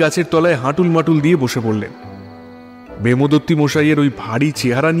 দুজনেই গাছের তলায় হাঁটুল মাটুল দিয়ে বসে পড়লেন। বেমদত্তি মশাইয়ের ওই ভারী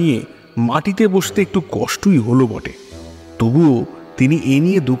চেহারা নিয়ে মাটিতে বসতে একটু কষ্টই হলো বটে, তবুও তিনি এ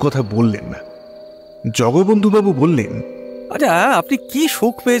নিয়ে দু কথা বললেন না। জগবন্ধুবাবু বললেন, আচ্ছা, আপনি কি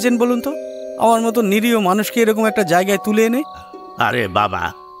সুখ পেয়েছেন বলুন তো, আমার মতো নিরীহ মানুষকে এরকম একটা জায়গায় তুলে এনে? আরে বাবা,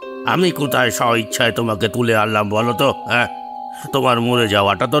 আমি কোথায় স্ব ইচ্ছায় তোমাকে তুলে আনলাম বলো তো? হ্যাঁ, তোমার মরে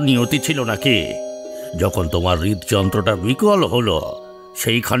যাওয়াটা তো নিয়তি ছিল নাকি? যখন তোমার হৃদযন্ত্রটা বিকল হলো,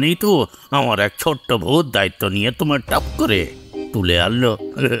 সেইখানেই তো আমার এক ছোট্ট ভূত দায়িত্ব নিয়ে তোমার টপ করে তুলে আনলো।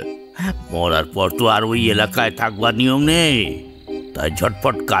 মরার পর তো আর ওই এলাকায় থাকবার নিয়ম নেই, তাই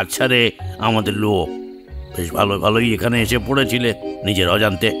ঝটপট কাজ ছাড়ে আমাদের লোক বেশ ভালোই এখানে এসে পড়েছিলে নিজের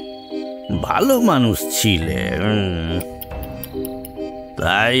অজান্তে। ভালো মানুষ ছিলে,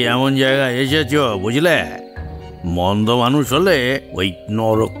 তাই এমন জায়গায় এসেছ, বুঝলে? মন্দ মানুষ হলে ওই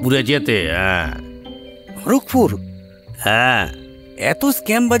নরকপুরে যেতে। নরকপুর? হ্যাঁ। এত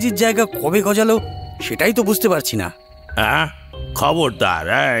স্ক্যামবাজির জায়গা কবে গজালো সেটাই তো বুঝতে পারছি না। খবরদার,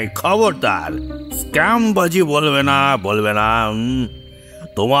 এই খবরদার, স্ক্যামবাজি বলবে না, বলবে না।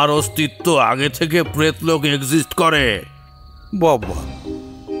 তোমার অস্তিত্ব আগে থেকে প্রেতলোক এক্সিস্ট করে। বাবা,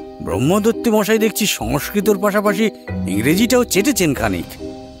 ব্রহ্মদত্ত মশাই দেখছি সংস্কৃতর পাশাপাশি ইংরেজিটাও চেটেছেন খানিক।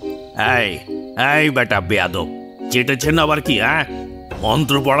 এই এই বেটা বেয়াদব, চেটেছেন আবার কি? হ্যাঁ,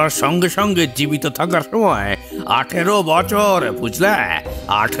 মন্ত্র পড়ার সঙ্গে সঙ্গে জীবিত থাকার সময় 18 বছর, বুঝলে,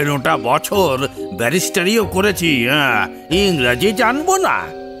 18টা বছর ব্যারিস্টারিও করেছি। হ্যাঁ, ইংরাজি জানবো না?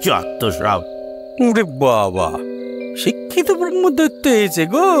 যত সব। ওরে বাবা, শিক্ষিত ব্রহ্মদত্ত এসে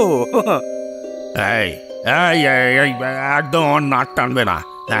গো। এই এই এই একদম নাক টানবে না।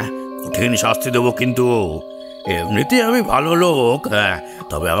 হ্যাঁ, কঠিন শাস্তি দেবো কিন্তু। এমনিতে আমি ভালো লোক, হ্যাঁ,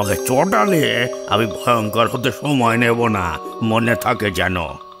 তবে আমাকে চটালে আমি ভয়ঙ্কর হতে সময় নেব না, মনে থাকে যেন।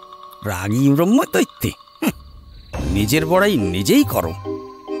 রাগী ব্রহ্মদত্ত, নিজের বড়াই নিজেই করো।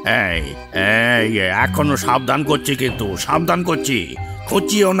 এই এই এখনো সাবধান করছি, কিন্তু সাবধান করছি,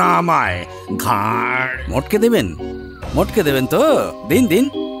 খুঁচিও না আমায়। ঘাড় মটকে দেবেন? মটকে দেবেন তো দিন দিন।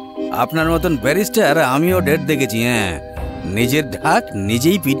 আপনার মতন ব্যারিস্টার আমিও ডেট দেখেছি। হ্যাঁ, নিজের ঢাক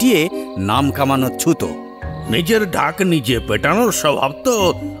নিজেই পিটিয়ে নাম কামানো ছুতো। নিজের ঢাক নিজে পেটানোর স্বভাব তো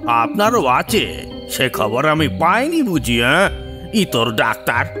আপনারও আছে, সে খবর আমি পাইনি বুঝি? হ্যাঁ, ইতর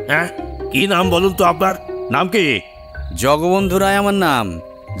ডাক্তার। হ্যাঁ, কি নাম বলুন তো আপনার? নাম কি? জগবন্ধু রায় আমার নাম।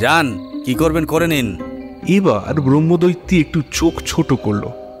 যান, কি করবেন করে নিন। এবার ব্রহ্মদৈত্যী একটু চোখ ছোট করল,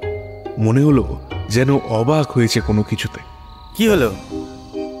 মনে হলো যেন অবাক হয়েছে কোনো কিছুতে। কি হলো?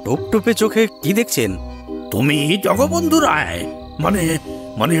 টুপটুপে চোখে কি দেখছেন? তুমি জগবন্ধু রায়? মানে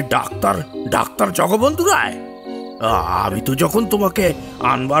মানে ডাক্তার, ডাক্তার জগবন্ধু রায়? আমি তো যখন তোমাকে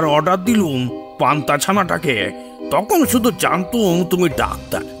আনবার অর্ডার দিলুম পান্তা ছানাটাকে, তখন শুধু জানতুম তুমি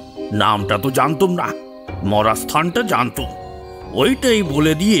ডাক্তার, নামটা তো জানতুম না, মরা স্থানটা জানতুম। ওইটাই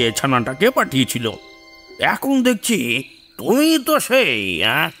বলে দিয়ে ছানাটাকে পাঠিয়েছিল। এখন দেখছি তুমি তো সেই।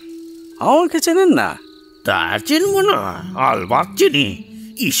 হ্যাঁ, আমাকে চেনেন না? তা চিনব না? আলবাত চিনি।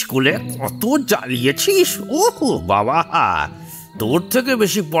 স্কুলে কত জ্বালিয়েছিস! ওহো বাবা, তোর থেকে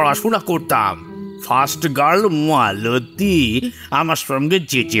বেশি পড়াশোনা করতাম। ফার্স্ট গার্ল মালতী আমার সঙ্গে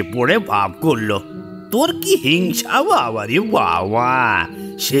চেঁচে পড়ে ভাব করলো। তোর কি হিংসা বাবা রে বাবা!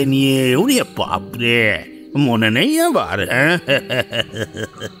 সে নিয়ে ওরে বাপরে, মনে নেই আবার?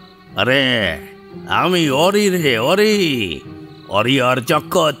 আরে আমি অরি রে, অরি, অরিয়র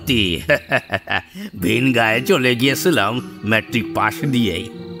চক্রবর্তী। ভিন গায়ে চলে গিয়েছিলাম ম্যাট্রিক পাশ দিয়েই।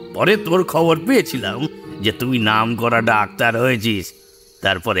 পরে তোর খবর পেয়েছিলাম যে তুই নাম করা ডাক্তার হয়েছিস।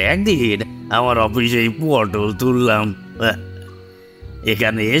 তারপরে একদিন আমার অফিসেই পটল তুললাম।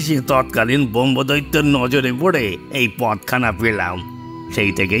 এখানে এসে তৎকালীন ব্রহ্মদৈত্যের নজরে পড়ে এই পথখানা পেলাম।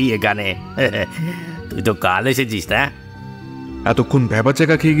 সেই থেকেই এখানে। তুই তো কাল এসেছিস না? এতক্ষণ ভ্যাবা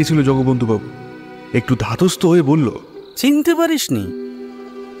চাকা খেয়ে গেছিল জগবন্ধুবাবু, একটু ধাতস্থ হয়ে বলল, চিনতে পারিসনি?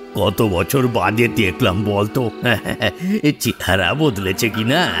 কত বছর বাদে দেখলাম বলতো, চেহারা বদলেছে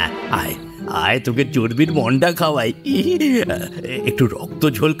কিনা। আয় আয়, তোকে চর্বির মন্ডা খাওয়াই, একটু রক্ত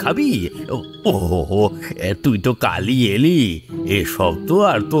ঝোল খাবি? ও তুই তো কালই এলি, এসব তো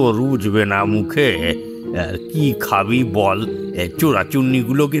আর তো রুজবে না মুখে। কি খাবি বল?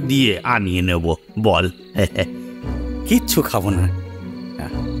 চোরাচুন্নিগুলোকে দিয়ে আনিয়ে নেব, বল। কিচ্ছু খাবো না।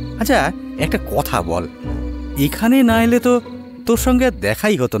 আচ্ছা, একটা কথা বল, এখানে না এলে তো তোর সঙ্গে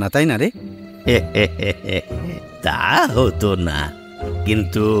দেখাই হতো না, তাই না রে? তা হতো না,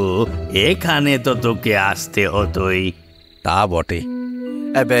 কিন্তু এখানে তো তোকে আসতে হতোই। তা বটে।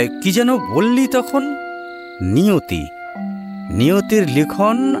 কি যেন বললি তখন? নিয়তি, নিয়তির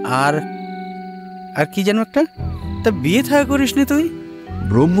লিখন আর আর কি যেন একটা। তা বিয়ে থা করিস নি তুই?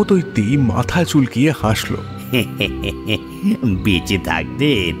 ব্রহ্মদৈত্যী মাথা চুলকিয়ে হাসল। বেঁচে থাকতে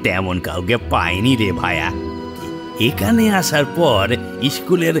তেমন কাউকে পাইনি রে ভায়া। এখানে আসার পর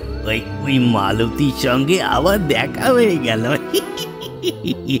স্কুলের ওই মালতীর সঙ্গে আবার দেখা হয়ে গেল।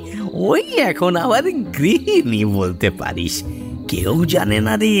 ওই এখন আবার গৃহিণী বলতে পারিস। কেউ জানে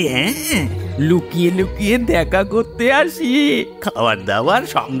না রে। হ্যাঁ, লুকিয়ে লুকিয়ে দেখা করতে আসি, খাবার দাবার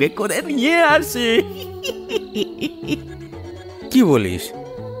সঙ্গে করে নিয়ে আসে। কি বলিস?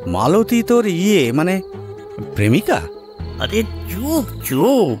 মালতী তোর মানে প্রেমিকা? আরে চুপ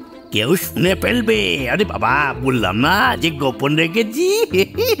চুপ, কেউ শুনে ফেলবে। আরে বাবা, বললাম না যে গোপন রেখেছি।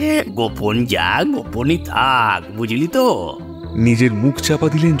 গোপন যা গোপনই থাক, বুঝলি তো? নিজের মুখ চাপা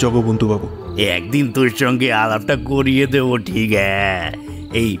দিলেন জগবন্ধুবাবু। একদিন তোর সঙ্গে আলাপটা করিয়ে দেবো, ঠিক? হ্যাঁ,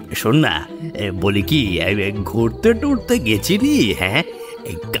 এই শোন না, বলি কি, ঘুরতে টুরতে গেছিলি? হ্যাঁ,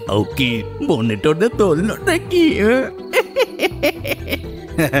 কাউকে মনে টনে তোললো নাকি?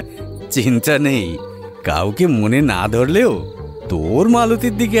 চিন্তা নেই, কাউকে মনে না ধরলেও তোর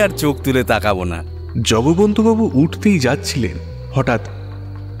মালতীর দিকে আর চোখ তুলে তাকাবো না। জগবন্ধুবাবু উঠতেই যাচ্ছিলেন, হঠাৎ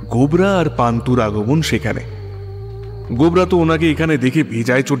গোবরা আর পান্তুর আগমন সেখানে। গোবরা তো ওনাকে এখানে দেখে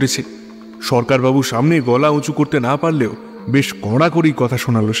ভেজায় চটেছে। সরকারবাবুর সামনে গলা উঁচু করতে না পারলেও বেশ কড়াকড়ি কথা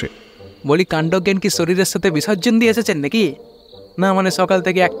শোনালো সে। বলি, কাণ্ডজ্ঞান কি শরীরের সাথে বিসর্জন দিয়ে এসেছেন নাকি? না মানে সকাল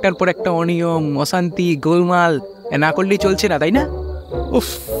থেকে একটার পর একটা অনিয়ম, অশান্তি, গোলমাল না করলেই চলছে না, তাই না? উফ,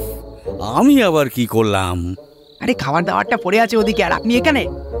 আমি আবার কি করলাম? আরে খাবার দাবারটা পড়ে আছে ওদিকে, আর আপনি এখানে।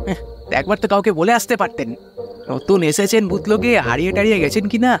 একবার তো কাউকে বলে আসতে পারতেন। নতুন এসেছেন, ভূতলোকে হারিয়ে টারিয়ে গেছেন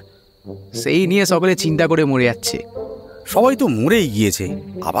কি না সেই নিয়ে সকলে চিন্তা করে মরে যাচ্ছে। সবাই তো মরেই গিয়েছে,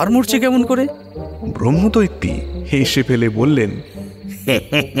 আবার মরছে কেমন করে? ব্রহ্মদৈত্যী হেসে ফেলে বললেন,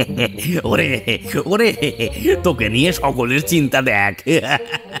 ওরে ওরে, তোকে নিয়ে সকলের চিন্তা দেখ।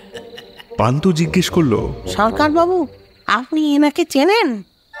 পান্তু জিজ্ঞেস করলো, সরকার বাবু, আপনি এনাকে চেনেন?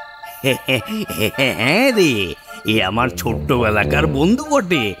 হ্যাঁ রে, এ আমার ছোট্টবেলাকার বন্ধু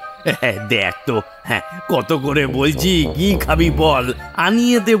বটে। দেখ তো, হ্যাঁ, কত করে বলছি কি খাবি বল,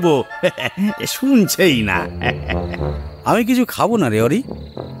 আনিয়ে দেব, শুনছেই না। আমি কিছু খাবো না রে অরি।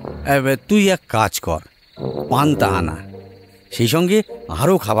 তুই এক কাজ কর, পান্তা আনা, সেই সঙ্গে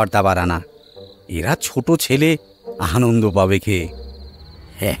আরও খাবার দাবার আনা। এরা ছোট ছেলে, আনন্দ পাবে খেয়ে।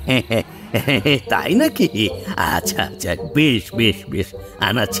 তাই নাকি? আচ্ছা আচ্ছা, বেশ বেশ বেশ,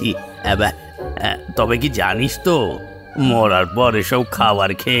 আনাচ্ছি। তবে কি জানিস তো, মরার পর এসব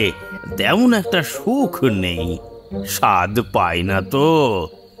খাবার খেয়ে তেমন একটা সুখ নেই, স্বাদ পাই না তো,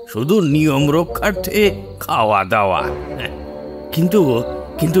 শুধু নিয়ম রক্ষার্থে খাওয়া দাওয়া। কিন্তু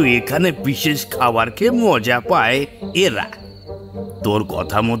কিন্তু এখানে বিশেষ খাবার খেয়ে মজা পায় এরা। তোর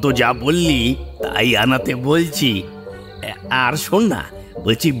কথা মতো যা বললি তাই আনাতে বলছি। আর শোন না,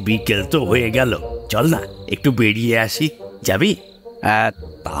 বলছি বিকেল তো হয়ে গেল, চল না একটু বেরিয়ে আসি, যাবি?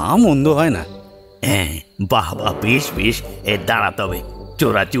 তা মন্দ হয় না। হ্যাঁ, বাহ বাহ, বেশ বেশ। দাঁড়া, তবে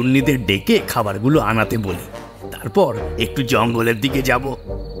চোরাচুন্নিদের ডেকে খাবারগুলো আনাতে বলি, তারপর একটু জঙ্গলের দিকে যাব।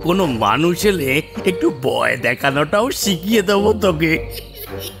 কোনো মানুষ এলে একটু ভয় দেখানোটাও শিখিয়ে দেবো তোকে।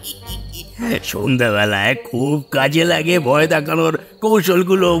 সন্ধ্যাবেলায় খুব কাজে লাগে ভয় দেখানোর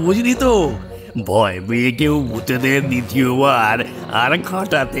কৌশলগুলো, বুঝলি তো? ভয় পেয়ে কেউ ভূতেদের দ্বিতীয়বার আর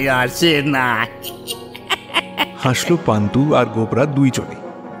খাটাতে আসে না। হাসলো পান্তু আর গোবরা দুইজনে।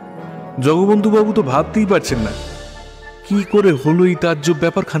 জগবন্ধুবাবু তো ভাবতেই পারছেন না কি করে হলো এই তাজ্জব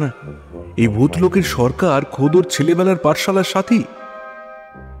ব্যাপারখানা। এই ভূতলোকের সরকার খোদর ছেলেবেলার পাঠশালার সাথী।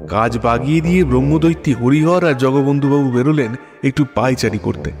 কাজ বাগিয়ে দিয়ে ব্রহ্মদৈত্যী হরিহর আর জগবন্ধুবাবু বেরোলেন একটু পায়চারি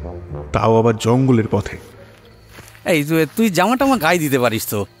করতে, তাও আবার জঙ্গলের পথে। এই তুই জামা টামা গায়ে দিতে পারিস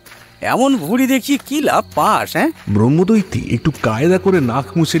তো, এমন ভুঁড়ি দেখিয়ে কি লাভ পাস? হ্যাঁ, ব্রহ্মদৈত্যী একটু কায়দা করে নাক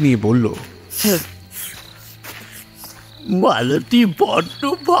মুছে নিয়ে বলল, মালতী বড্ড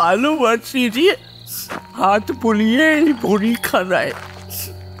ভালোবাসি রে, হাত বুলিয়ে এই ভুঁড়ি খানায়।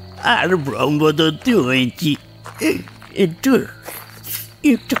 আর ব্রহ্মদত্তী হয়েছি, একটু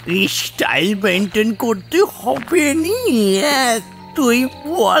একটু স্টাইল মেনটেন করতে হবে নি। তুই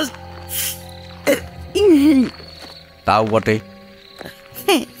বল। তাও বটে।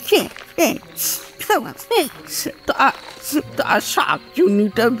 তা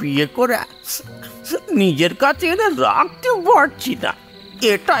শাকচুনিটা বিয়ে করে নিজের কাছে এনে রাখতে পারছি না,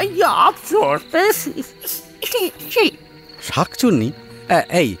 এটাই আফসোস। শাকচুন্নি?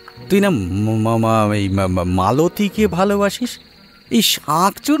 এই তুই না এই মালতীকে ভালোবাসিস, এই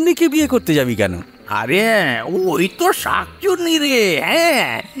শাকচুন্নিকে বিয়ে করতে যাবি কেন? আরে ওই তো শাকচুন্নি রে। হ্যাঁ,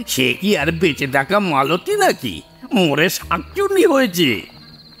 সে কি আর বেঁচে থাকা মালতী নাকি, মরে শাকচুন্নি হয়েছে।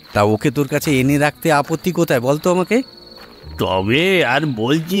 তা ওকে তোর কাছে এনে রাখতে আপত্তি কোথায় বলতো আমাকে? তবে আর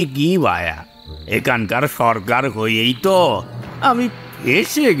বলছি কি ভায়া, এখানকার সরকার হয়েই তো আমি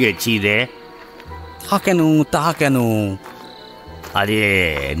ফেসে গেছি রে। তা কেন? তা কেন? আরে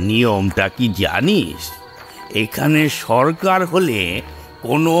নিয়মটা কি জানিস? এখানে সরকার হলে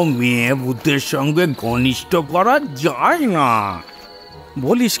কোনো মেয়ে ভূতের সঙ্গে ঘনিষ্ঠ করা যায় না।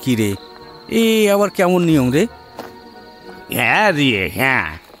 বলিস কি রে, এ আবার কেমন নিয়ম রে? হ্যাঁ রে, হ্যাঁ,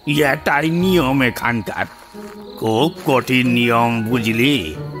 এটাই নিয়ম এখানকার। খুব কঠিন নিয়ম, বুঝলি?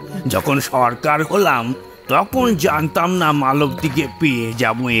 যখন সরকার হলাম তখন জানতাম না মালতীকে পেয়ে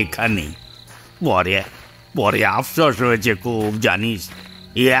যাব এখানে। পরে পরে আফসোস হয়েছে খুব, জানিস?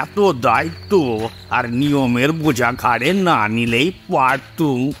 এত দায়িত্ব আর নিয়মের বোঝা ঘাড়ে না নিলেই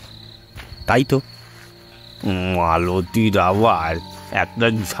পারতুম। তাই তো। মালতীর আবার একটা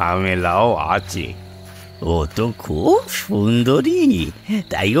ঝামেলাও আছে। ও তো খুব সুন্দরী,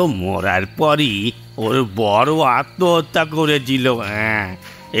 তাই ও মরার পরই ওর বড় আত্মহত্যা করেছিল। হ্যাঁ,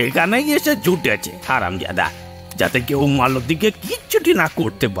 এখানেই এসে জুটেছে হারামজাদা, যাতে কেউ মালতীকে কিচ্ছুটি না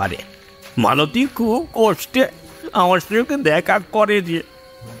করতে পারে। মালতী খুব কষ্টে আমার সঙ্গে দেখা করে, যে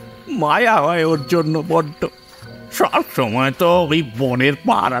মায়া হয় ওর জন্য বড্ড। সব সময় তো ওই বনের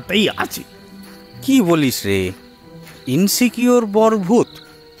পাড়াতেই আছে। কি বলিস রে, ইনসিকিওর বর ভূত?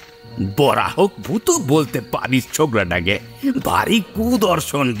 বড়া হোক ভূতও বলতে পারিস ছোকরাটাকে। ভারী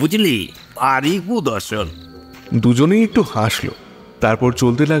কুদর্শন, বুঝলি, ভারী কুদর্শন। দুজনেই একটু হাসলো, তারপর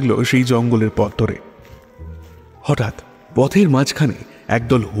চলতে লাগলো সেই জঙ্গলের পথ ধরে। হঠাৎ পথের মাঝখানে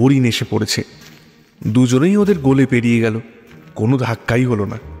একদল হরিণ এসে পড়েছে। দুজনেই ওদের গোলে পেরিয়ে গেল, কোনো ধাক্কাই হলো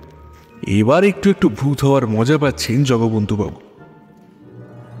না। এবার একটু একটু ভূত হওয়ার মজা পাচ্ছেন জগবন্ধুবাবু।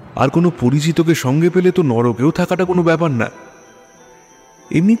 আর কোনো পরিচিতকে সঙ্গে পেলে তো নরকেও থাকাটা কোনো ব্যাপার না।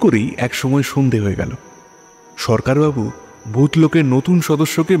 এমনি করেই একসময় সন্ধে হয়ে গেল। সরকারবাবু ভূতলোকের নতুন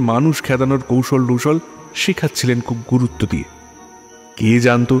সদস্যকে মানুষ খেদানোর কৌশল টৌশল শেখাচ্ছিলেন খুব গুরুত্ব দিয়ে। কে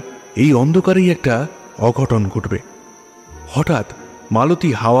জানতো এই অন্ধকারেই একটা অঘটন ঘটবে। হঠাৎ মালতী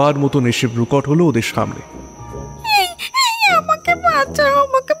হাওয়ার মতন এসে প্রকট হলো ওদের সামনে। আমাকে বাঁচাও,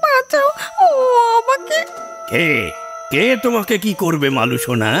 আমাকে বাঁচাও, ও আমাকে। কে কে তোমাকে কি করবে মালু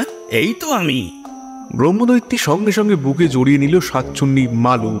সোনা? এই তো আমি। ব্রহ্মদৈত্যী সঙ্গে সঙ্গে বুকে জড়িয়ে নিল শাকচুন্নি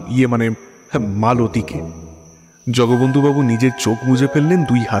মালতীকে। জগবন্ধুবাবু নিজের চোখ মুজে ফেললেন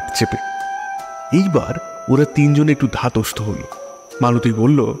দুই হাত চেপে। এইবার ওরা তিনজনে একটু ধাতস্থ হলো। মালতী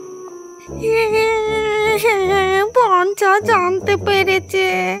বলল, পঞ্চা জানতে পেরেছে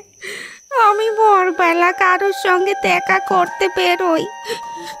আমি ভোরবেলা কারোর সঙ্গে দেখা করতে বেরোই।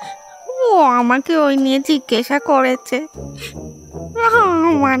 ও আমাকে ওই নিয়ে জিজ্ঞাসা করেছে।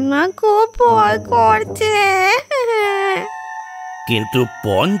 আমার না খুব ভয় করছে। কিন্তু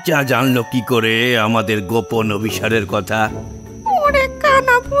পঞ্চা জানলো কি করে আমাদের গোপন অভিসারের কথা? ওরে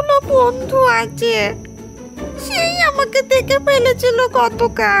কানাফুলো বন্ধু আছে, সেই আমাকে দেখে ফেলেছিল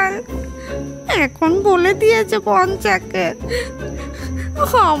গতকাল। এখন বলে দিয়েছে পঞ্চাকে।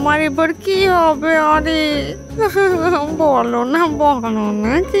 আমার এবার কি হবে? আরে বলো না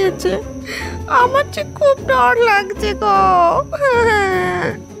কিছু, আমার যে খুব ডর লাগছে গো।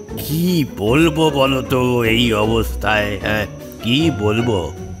 কি বলবো বলো তো এই অবস্থায়? হ্যাঁ, কি বলবো?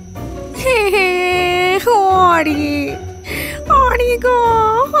 অরি গো,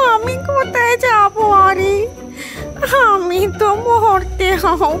 আমি কোথায় যাবো? অরি, আমি তো মরতে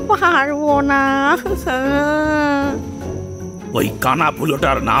পারবো না। ওই কানা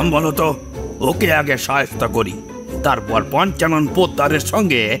ফুলোটার নাম বলো তো, ওকে আগে সাহায্য করি, তারপর পঞ্চানন পোদ্দারের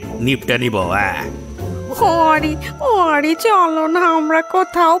সঙ্গে নিপটে নিব। অরি চলো না, আমরা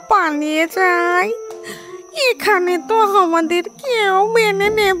কোথাও পালিয়ে যাই। এখানে তো আমাদের কেউ মেনে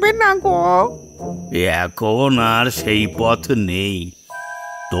নেবে না গো। এখন আর সেই পথ নেই।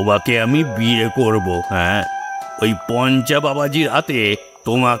 তোমাকে আমি বিয়ে করব। হ্যাঁ, ওই পঞ্চা বাবাজির হাতে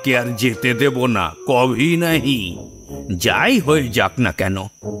তোমাকে আর যেতে দেব না, কভি নাহি। যাই হয়ে যাক না কেন,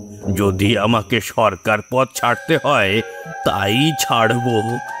 যদি আমাকে সরকার পথ ছাড়তে হয় তাই ছাড়বো,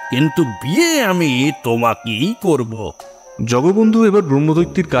 কিন্তু বিয়ে আমি তোমাকেই করব। জগবন্ধু এবার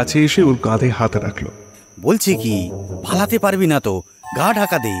ব্রহ্মদৈত্যীর কাছে এসে ওর কাঁধে হাত রাখল। বলছি কি, পালাতে পারবি না তো? গা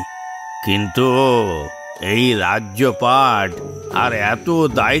ঢাকা দে। কিন্তু এই রাজ্যপাট আর এত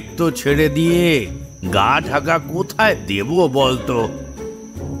দায়িত্ব ছেড়ে দিয়ে গা ঢাকা কোথায় দেব বলতো?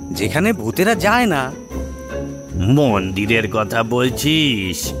 যেখানে ভূতেরা যায় না। মন্দিরের কথা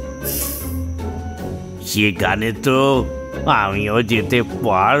বলছিস? সেখানে তো আমিও যেতে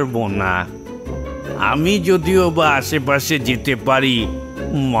পারবো না। আমি যদিও বা আশেপাশে যেতে পারি,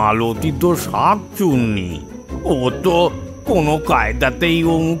 মালতী তো শাকচুন্নি, ও তো কোনো কায়দাতেই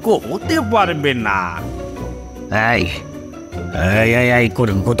অঙ্ক হতে পারবে না। এই এই এই এই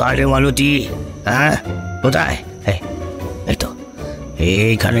কোথায় রে মালতী? হ্যাঁ, কোথায়? এই তো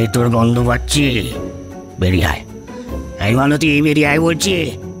এইখানে তোর গন্ধ পাচ্ছি। বেরিয়ে আয়। এই মালতী, বেরিয়ে আয় বলছি,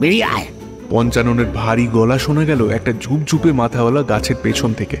 বেরিয়ে আয়। পঞ্চাননের ভারী গলা শোনা গেল একটা ঝুপঝুপে মাথাওয়ালা গাছের পেছন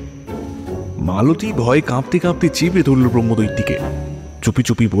থেকে। মালতী ভয়ে কাঁপতে কাঁপতে চেপে ধরল ব্রহ্মদৈত্যীকে। চুপি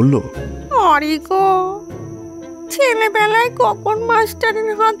চুপি বলল, অরি গো, ছেলেবেলায় কখন মাস্টারের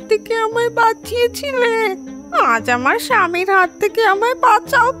হাত থেকে আমায় বাঁচিয়েছিলে, আজ আমার স্বামীর হাত থেকে আমায়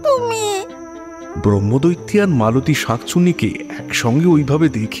বাঁচাও তুমি। ব্রহ্মদৈত্যী আর মালতী শাকচুন্নিকে একসঙ্গে ওইভাবে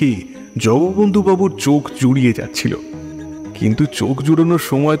দেখে জগবন্ধুবাবুর চোখ জুড়িয়ে যাচ্ছিল। কিন্তু চোখ জুড়ানোর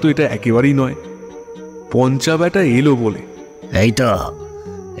সময় তো এটা একেবারেই নয়। পঞ্চা বেটা এলো বলে।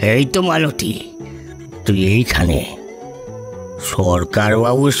 এই তো মালতী, তুই এইখানে সরকার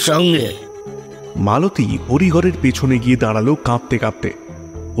বাবুর সঙ্গে? মালতী হরিহরের পেছনে গিয়ে দাঁড়ালো কাঁপতে কাঁপতে।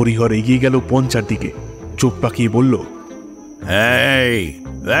 হরিহর এগিয়ে গেল পঞ্চার দিকে, চোখ পাকিয়ে বলল, এই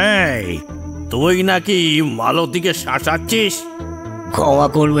এই, তুই নাকি মালতীকে শাসাচ্ছিস? ক্ষমা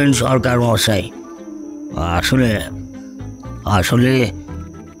করবেন সরকার মশাই, আসলে আসলে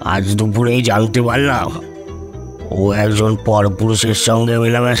আজ দুপুরেই জানতে পারলাম ও একজন পরপুরুষের সঙ্গে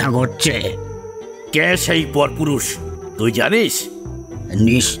মেলামেশা করছে। কে সেই পরপুরুষ তুই জানিস?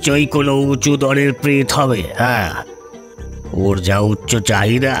 নিশ্চয়ই কোনো উঁচু দরের প্রেত হবে। হ্যাঁ, ওর যা উচ্চ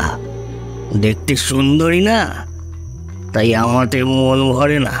চাহিদা, দেখতে সুন্দরী না, তাই আমাদের মন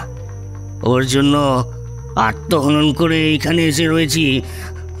ভরে না। ওর জন্য আত্মহনন করে এখানে এসে রয়েছি।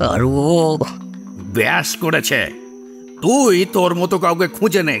 আর ও ব্যাস করেছে। তুই তোর মতো কাউকে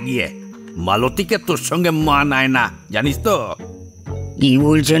খুঁজে নে গিয়ে। মালতীকে তোর সঙ্গে মানায় না, জানিস তো? কি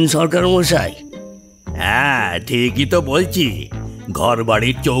বলছেন সরকার মশাই? হ্যাঁ, ঠিকই তো বলছি। ঘর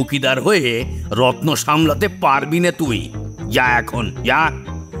বাড়ির চৌকিদার হয়ে রত্ন সামলাতে পারবি না তুই। যা এখন, যা।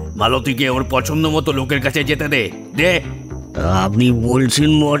 মালতীকে ওর পছন্দ মতো লোকের কাছে যেতে দে। দে। আপনি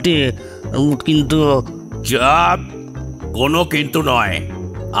বলছেন বটে, কিন্তু চাপ। কোনো কিন্তু নয়,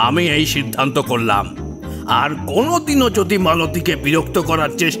 আমি এই সিদ্ধান্ত করলাম। আর কোনোদিনও যদি মালতীকে বিরক্ত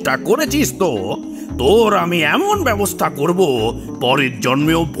করার চেষ্টা করেছিস তো তোর আমি এমন ব্যবস্থা করব পরের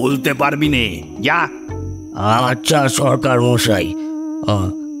জন্মেও ভুলতে পারবি নে। যা। আচ্ছা সরকার মশাই,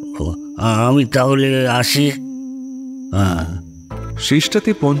 আমি তাহলে আসি।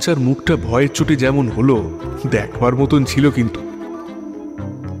 শেষটাতে পঞ্চার মুখটা ভয়ের চোটে যেমন হলো, দেখবার মতন ছিল। কিন্তু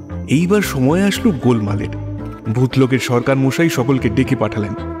এইবার সময় আসলো গোলমালের। ভূতলোকের সরকার মশাই সকলকে ডেকে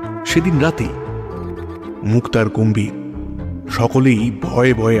পাঠালেন। সেদিন রাতেই মুখ তার গম্ভীর, সকলেই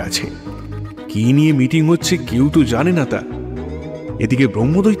ভয়ে ভয়ে আছে। কি নিয়ে মিটিং হচ্ছে কেউ তো জানে না তা। এদিকে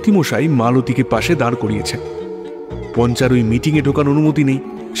ব্রহ্মদৈত্য মশাই মালতীকে পাশে দাঁড় করিয়েছেন। পঞ্চার ওই মিটিংয়ে ঢোকার অনুমতি নেই,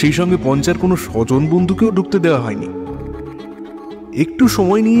 সেই সঙ্গে পঞ্চার কোনো স্বজন বন্ধুকেও ঢুকতে দেওয়া হয়নি। একটু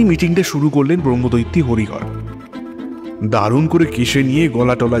সময় নিয়ে মিটিংটা শুরু করলেন ব্রহ্মদৈত্য হরিহর। দারুণ করে কেশে নিয়ে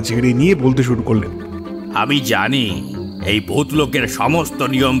গলা টলা ঝেড়ে নিয়ে বলতে শুরু করলেন। আমি জানি এই ভূতলোকের সমস্ত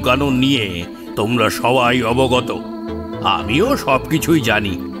নিয়ম কানুন নিয়ে তোমরা সবাই অবগত। আমিও সবকিছুই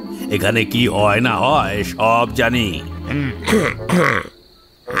জানি। এখানে কি হয় না হয় সব জানি।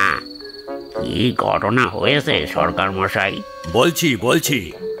 কি ঘটনা হয়েছে সরকার মশাই? বলছি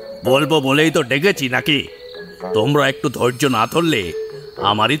বলবো বলেই তো ডেকেছি নাকি? তোমরা একটু ধৈর্য না ধরলে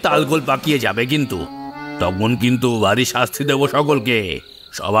আমারই তালগোল পাকিয়ে যাবে। কিন্তু তখন কিন্তু ভারী শাস্তি দেব সকলকে।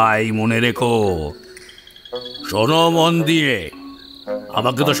 সবাই মনে রেখো। শোনো মন দিয়ে।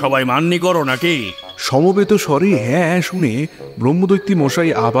 আমাকে তো সবাই মাননি করো নাকি? সমবেত স্বরে হ্যাঁ শুনে ব্রহ্মদৈত্য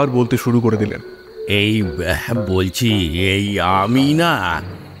মশাই আবার বলতে শুরু করে দিলেন। এই বলছি, এই আমি না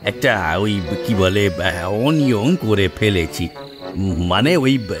একটা ওই কি বলে অনিয়ম করে ফেলেছি। মানে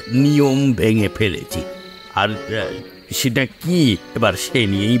ওই নিয়ম ভেঙে ফেলেছি। আর সেটা কি এবার সে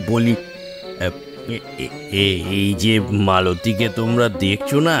নিয়েই বলি। এই যে মালতীকে তোমরা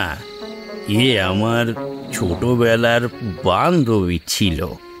দেখছো না, এ আমার ছোটবেলার বান্ধবী ছিল।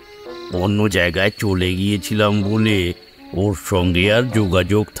 অন্য জায়গায় চলে গিয়েছিলাম বলে ওর সঙ্গে আর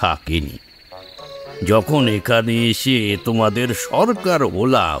যোগাযোগ থাকেনি। যখন এখানে এসে তোমাদের সরকার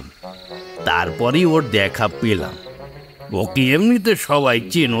হলাম, তারপরই ওর দেখা পেলাম। ওকে এমনিতে সবাই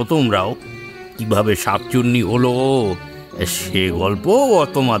চেনো তোমরাও। কিভাবে শাকচুন্নি হলো সে গল্প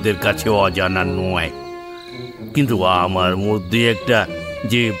তোমাদের কাছে অজানা নয়। কিন্তু আমার মধ্যে একটা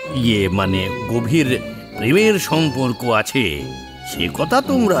যে মানে গভীর প্রেমের সম্পর্ক আছে, সে কথা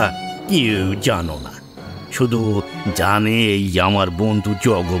তোমরা কেউ জানো না। শুধু জানে এই আমার বন্ধু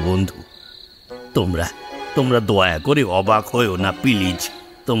জগবন্ধু। তোমরা দয়া করে অবাক হয়েও না প্লিজ।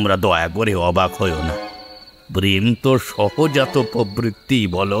 তোমরা দয়া করে অবাক হয়েও না। প্রেম তো সহজাত প্রবৃত্তি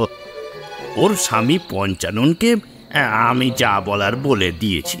বলো। ওর স্বামী পঞ্চাননকে আমি যা বলার বলে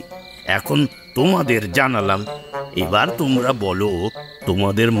দিয়েছি। এখন তোমাদের জানালাম। এবার তোমরা বলো,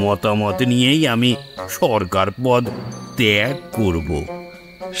 তোমাদের মতামত নিয়েই আমি সরকার পদ ত্যাগ করব।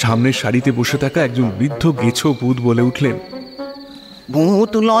 সামনের সারিতে বসে থাকা একজন বৃদ্ধ গেছো ভূত বলে উঠলেন।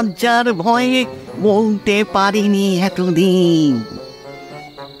 ভূত লজ্জার ভয়ে বলতে পারিনি এতদিন।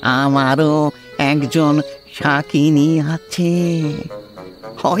 আমারও একজন শাকিনী আছে।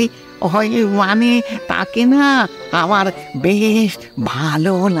 হয় মানে তাকে না আমার বেশ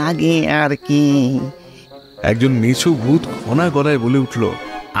ভালো লাগে আর কি। একজন মেছো ভূত ঘনা গলায় বলে উঠল।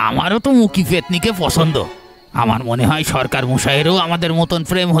 আমারও তো মুখী পেতনিকে পছন্দ। আমার মনে হয় সরকার মশাইয়েরও আমাদের মতন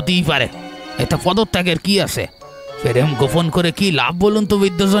প্রেম হতেই পারে। এতে পদত্যাগের কি আছে? প্রেম গোপন করে কি লাভ বলুন তো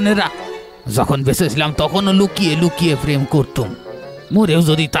বিদ্যজনেরা? যখন বেঁচেছিলাম তখনও লুকিয়ে লুকিয়ে প্রেম করতুম। মরেও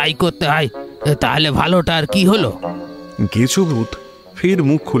যদি তাই করতে হয় তাহলে ভালোটা আর কি হলো? গেছো ভূত ফের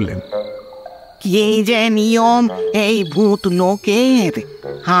মুখ খুললেন। কি যে নিয়ম এই ভূত লোকের,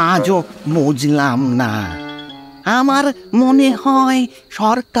 আজও বুঝলাম না। আমার মনে হয়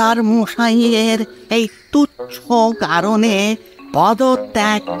সরকার মশাইয়ের এই তুচ্ছ কারণে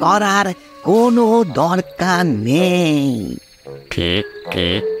পদত্যাগ করার কোনো দরকার নেই। ঠিক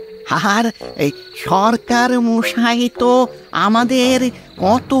ঠিক। আর এই সরকার মশাই তো আমাদের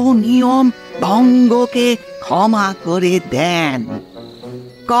কত নিয়ম ভঙ্গকে ক্ষমা করে দেন।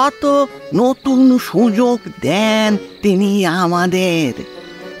 কত নতুন সুযোগ দেন তিনি আমাদের।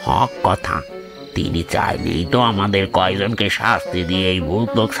 হক কথা, তিনি চাইলেই তো আমাদের কয়জনকে শাস্তি দিয়ে এই ভূত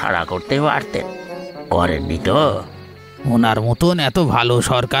লোক ছাড়া করতে পারতেন, করেননি তো? ওনার মতন এত ভালো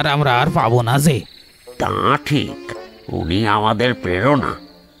সরকার আমরা আর পাবো না যে। তা ঠিক, উনি আমাদের প্রেরণা।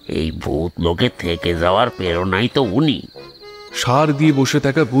 এই ভূত লোকে থেকে যাওয়ার প্রেরণাই তো উনি। সার দিয়ে বসে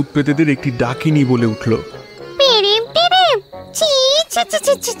থাকা ভূত পেতেদের একটি ডাকিনী বলে উঠল, প্রেম প্রেম, ছি ছি ছি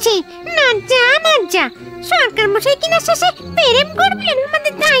ছি ছি ছি, লজ্জা লজ্জা। সরকার মশাই কিনা শেষে প্রেম করবেন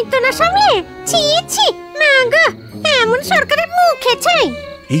আমাদের দায়িত্ব না সামলে? ছি ছি, না গো, এমন সরকারের মুখে চাই।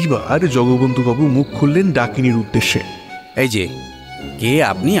 এইবার জগবন্ধু বাবু মুখ খুললেন ডাকিনীর উদ্দেশ্যে। এই যে, কে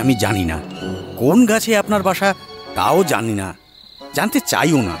আপনি আমি জানি না, কোন গাছে আপনার বাসা তাও জানি না, জানতে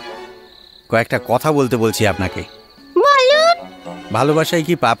চাইও না। কয়েকটা কথা বলতে বলছি আপনাকে। বলুন। ভালোবাসায়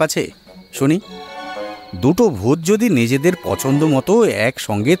কি পাপ আছে শুনি? দুটো ভূত যদি নিজেদের পছন্দ মতো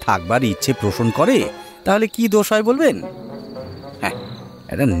একসঙ্গে থাকবার ইচ্ছে পোষণ করে তাহলে কি দোষ হয় বলবেন? হ্যাঁ,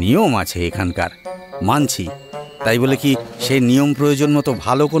 একটা নিয়ম আছে এখানকার, মানছি। তাই বলে কি সেই নিয়ম প্রয়োজন মতো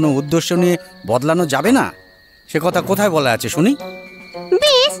ভালো কোনো উদ্দেশ্য নিয়ে বদলানো যাবে না? সে কথা কোথায় বলা আছে শুনি?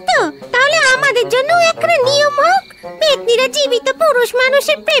 বেশ তো, তাহলে আমাদের জন্য একটা নিয়ম হোক, পেতনিরা জীবিত পুরুষ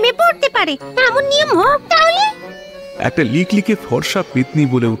মানুষের প্রেমে পড়তে পারে, এমন নিয়ম হোক তাহলে। একটা লিকলিকে ফর্সা পেতনি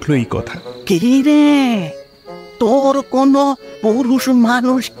বলে উঠল এই কথা। কি রে, তোর কোনো পুরুষ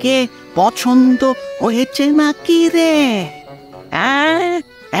মানুষকে পছন্দ হয়েছে নাকি রে?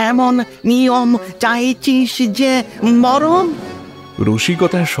 এমন নিয়ম চাইছিস যে মরম?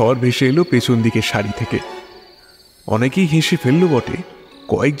 রসিকতার স্বর ভেসে এলো পেছন দিকে সারি থেকে। অনেকেই হেসে ফেলল বটে,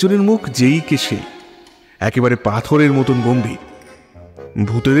 কয়েকজনের মুখ যেই কে সেই, একেবারে পাথরের মতন গম্ভীর।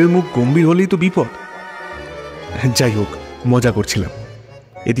 ভূতেদের মুখ গম্ভীর হলেই তো বিপদ। যাই হোক, মজা করছিলাম।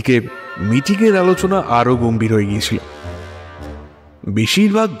 এদিকে মিটিংয়ের আলোচনা আরো গম্ভীর হয়ে গিয়েছিল।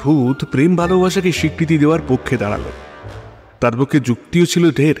 বেশিরভাগ ভূত প্রেম ভালোবাসাকে স্বীকৃতি দেওয়ার পক্ষে দাঁড়ালো। তার পক্ষে যুক্তিও ছিল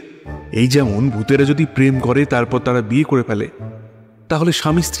ঢের। এই যেমন ভূতেরা যদি প্রেম করে তারপর তারা বিয়ে করে ফেলে, তাহলে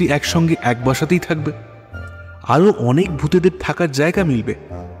স্বামী স্ত্রী একসঙ্গে এক বাসাতেই থাকবে, আরো অনেক ভূতেদের থাকার জায়গা মিলবে।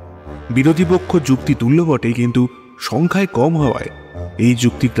 বিরোধী পক্ষ যুক্তি তুলল বটে, কিন্তু সংখ্যায় কম হওয়ায় এই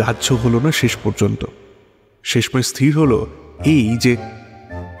যুক্তি গ্রাহ্য হলো না শেষ পর্যন্ত। শেষমেশ স্থির হলো এই যে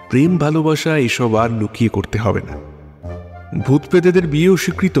প্রেম ভালোবাসা এসব আর লুকিয়ে করতে হবে না। ভূত পেতেদের বিয়েও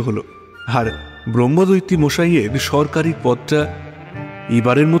স্বীকৃত হলো, আর ব্রহ্মদৈত্যী মশাইয়ের সরকারি পদটা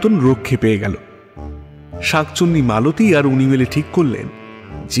এবারের মতন রক্ষে পেয়ে গেল। শাকচুন্নি মালতী আর উনি মিলে ঠিক করলেন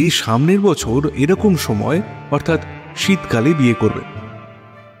যে সামনের বছর এরকম সময় অর্থাৎ শীতকালে বিয়ে করবে।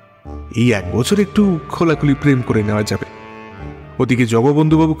 এই এক বছর একটু খোলাখুলি প্রেম করে নেওয়া যাবে। ওদিকে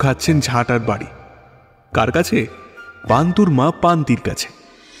জগবন্ধুবাবু খাচ্ছেন ঝাঁটার বাড়ি। কার কাছে? পান্তুর মা পান্তির কাছে।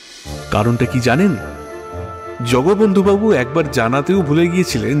 কারণটা কি জানেন? জগবন্ধুবাবু একবার জানাতেও ভুলে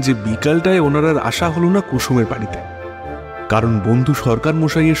গিয়েছিলেন যে বিকালটায় ওনার আর আসা হলো না কুসুমের বাড়িতে, কারণ বন্ধু সরকার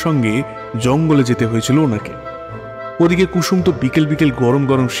মশাইয়ের সঙ্গে জঙ্গলে যেতে হয়েছিল ওনাকে। ওদিকে কুসুম তো বিকেল বিকেল গরম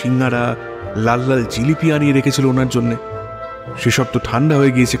গরম সিঙ্গারা, লাল লাল জিলিপি আনিয়ে রেখেছিল ওনার জন্যে। সেসব তো ঠান্ডা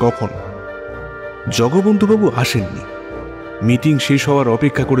হয়ে গিয়েছে কখন। জগবন্ধুবাবু আসেননি। মিটিং শেষ হওয়ার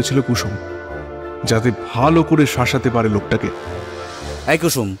অপেক্ষা করেছিল কুসুম, যাতে ভালো করে শাসাতে পারে লোকটাকে। এই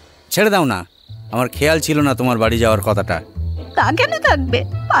কুসুম, ছেড়ে দাও না, আমার খেয়াল ছিল না তোমার বাড়ি যাওয়ার কথাটা। তা কেন থাকবে?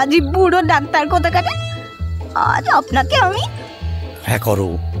 আজই বুড়ো ডাক্তার কথা কাটে, আজ আপনাকে আমি। হ্যাঁ করো,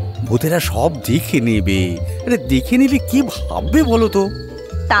 ভূতেরা সব দেখে নেবে। আরে দেখে নিলে কি ভাববে বলো তো?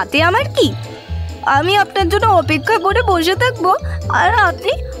 তাতে আমার কি? আমি আপনার জন্য অপেক্ষা করে বসে থাকবো, আর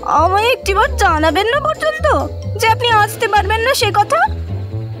আপনি আমায় একটিবার জানাবেন না পর্যন্ত যে আপনি আসতে পারবেন না সে কথা?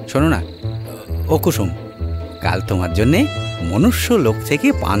 শোনো না ও কুসুম, কাল তোমার জন্যে মনুষ্য লোক থেকে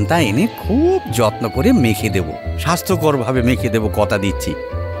পান্তা এনে খুব যত্ন করে মেখে দেব, স্বাস্থ্যকরভাবে মেখে দেব, কথা দিচ্ছি।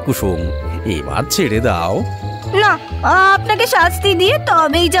 কুসুম, এবার ছেড়ে দাও। না, আপনাকে শাস্তি দিয়ে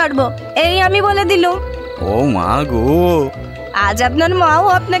তবেই ছাড়বো, এই আমি বলে দিলুম। ও মা গো, আজ আপনার মাও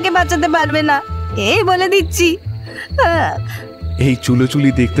আপনাকে বাঁচাতে পারবে না, এই বলে দিচ্ছি। এই চুলোচুলি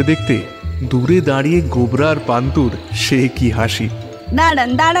দেখতে দেখতে দূরে দাঁড়িয়ে গোবরা আর পান্তুর সে কি হাসি। দাঁড়ান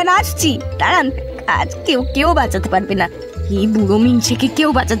দাঁড়ান, আসছি, দাঁড়ান। আজ কেউ বাঁচাতে পারবে না, এই বুড়ো মিনসিকে কেউ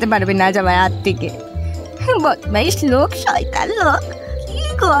বাঁচাতে পারবে না আজ আমার হাত থেকে। বদমাইশ লোক, শয়তান লোক, কি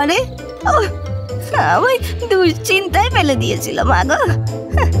করে ওই দুশ্চিন্তায় ফেলে দিয়েছিল মা গো।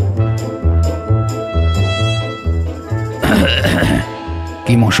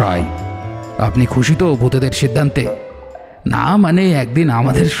 কি মশাই, আপনি খুশি তো ভূতেদের সিদ্ধান্তে? না মানে একদিন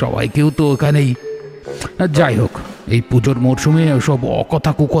আমাদের সবাইকেও তো ওখানেই। যাই হোক, এই পুজোর মরশুমে ওসব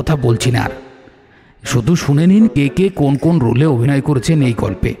অকথা কুকথা বলছি না, আর শুধু শুনে নিন কে কে কোন কোন রোলে অভিনয় করেছেন এই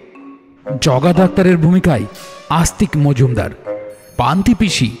গল্পে। জগা ডাক্তারের ভূমিকায় আস্তিক মজুমদার, পান্তি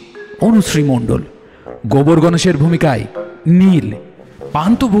পিসি অনুশ্রী মণ্ডল, গোবর গণেশের ভূমিকায় নীল,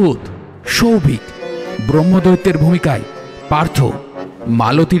 পান্তুভূত সৌভিক, ব্রহ্মদৈত্যের ভূমিকায় পার্থ,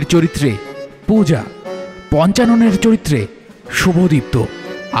 মালতীর চরিত্রে পূজা, পঞ্চাননের চরিত্রে শুভদীপ্ত,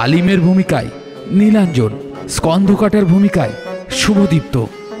 আলিমের ভূমিকায় নীলাঞ্জন, স্কন্ধকাটার ভূমিকায় শুভদীপ্ত,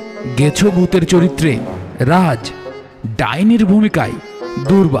 গেছো ভূতের চরিত্রে রাজ, ডাইনির ভূমিকায়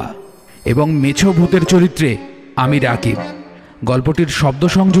দুর্বা এবং মেছো ভূতের চরিত্রে আমি রাকিব। গল্পটির শব্দ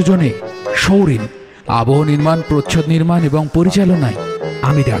সংযোজনে সৌরিন, আবহ নির্মাণ, প্রচ্ছদ নির্মাণ এবং পরিচালনায়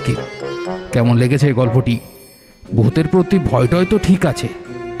আমি রাকিব। কেমন লেগেছে গল্পটি? ভূতের প্রতি ভয়টয় তো ঠিক আছে,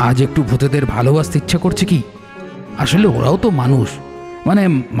 আজ একটু ভূতেদের ভালোবাসতে ইচ্ছা করছে কি? আসলে ওরাও তো মানুষ, মানে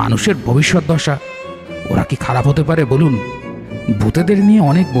মানুষের ভবিষ্যৎ দশা, ওরা কি খারাপ হতে পারে বলুন? ভূতেদের নিয়ে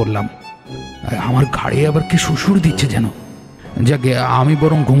অনেক বললাম, আমার ঘাড়ে আবার কি শ্বশুর দিচ্ছে যেন। যাকে আমি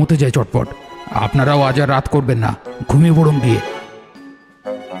বরং ঘুমোতে যাই চটপট, আপনারাও আজ আর রাত করবেন না, ঘুমিয়ে পড়ুন দিয়ে।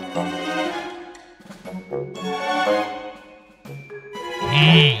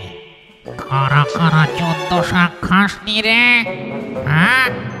 কারা কারা 14 শাক খাসনি রে? হ্যাঁ,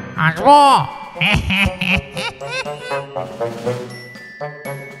 আসবো?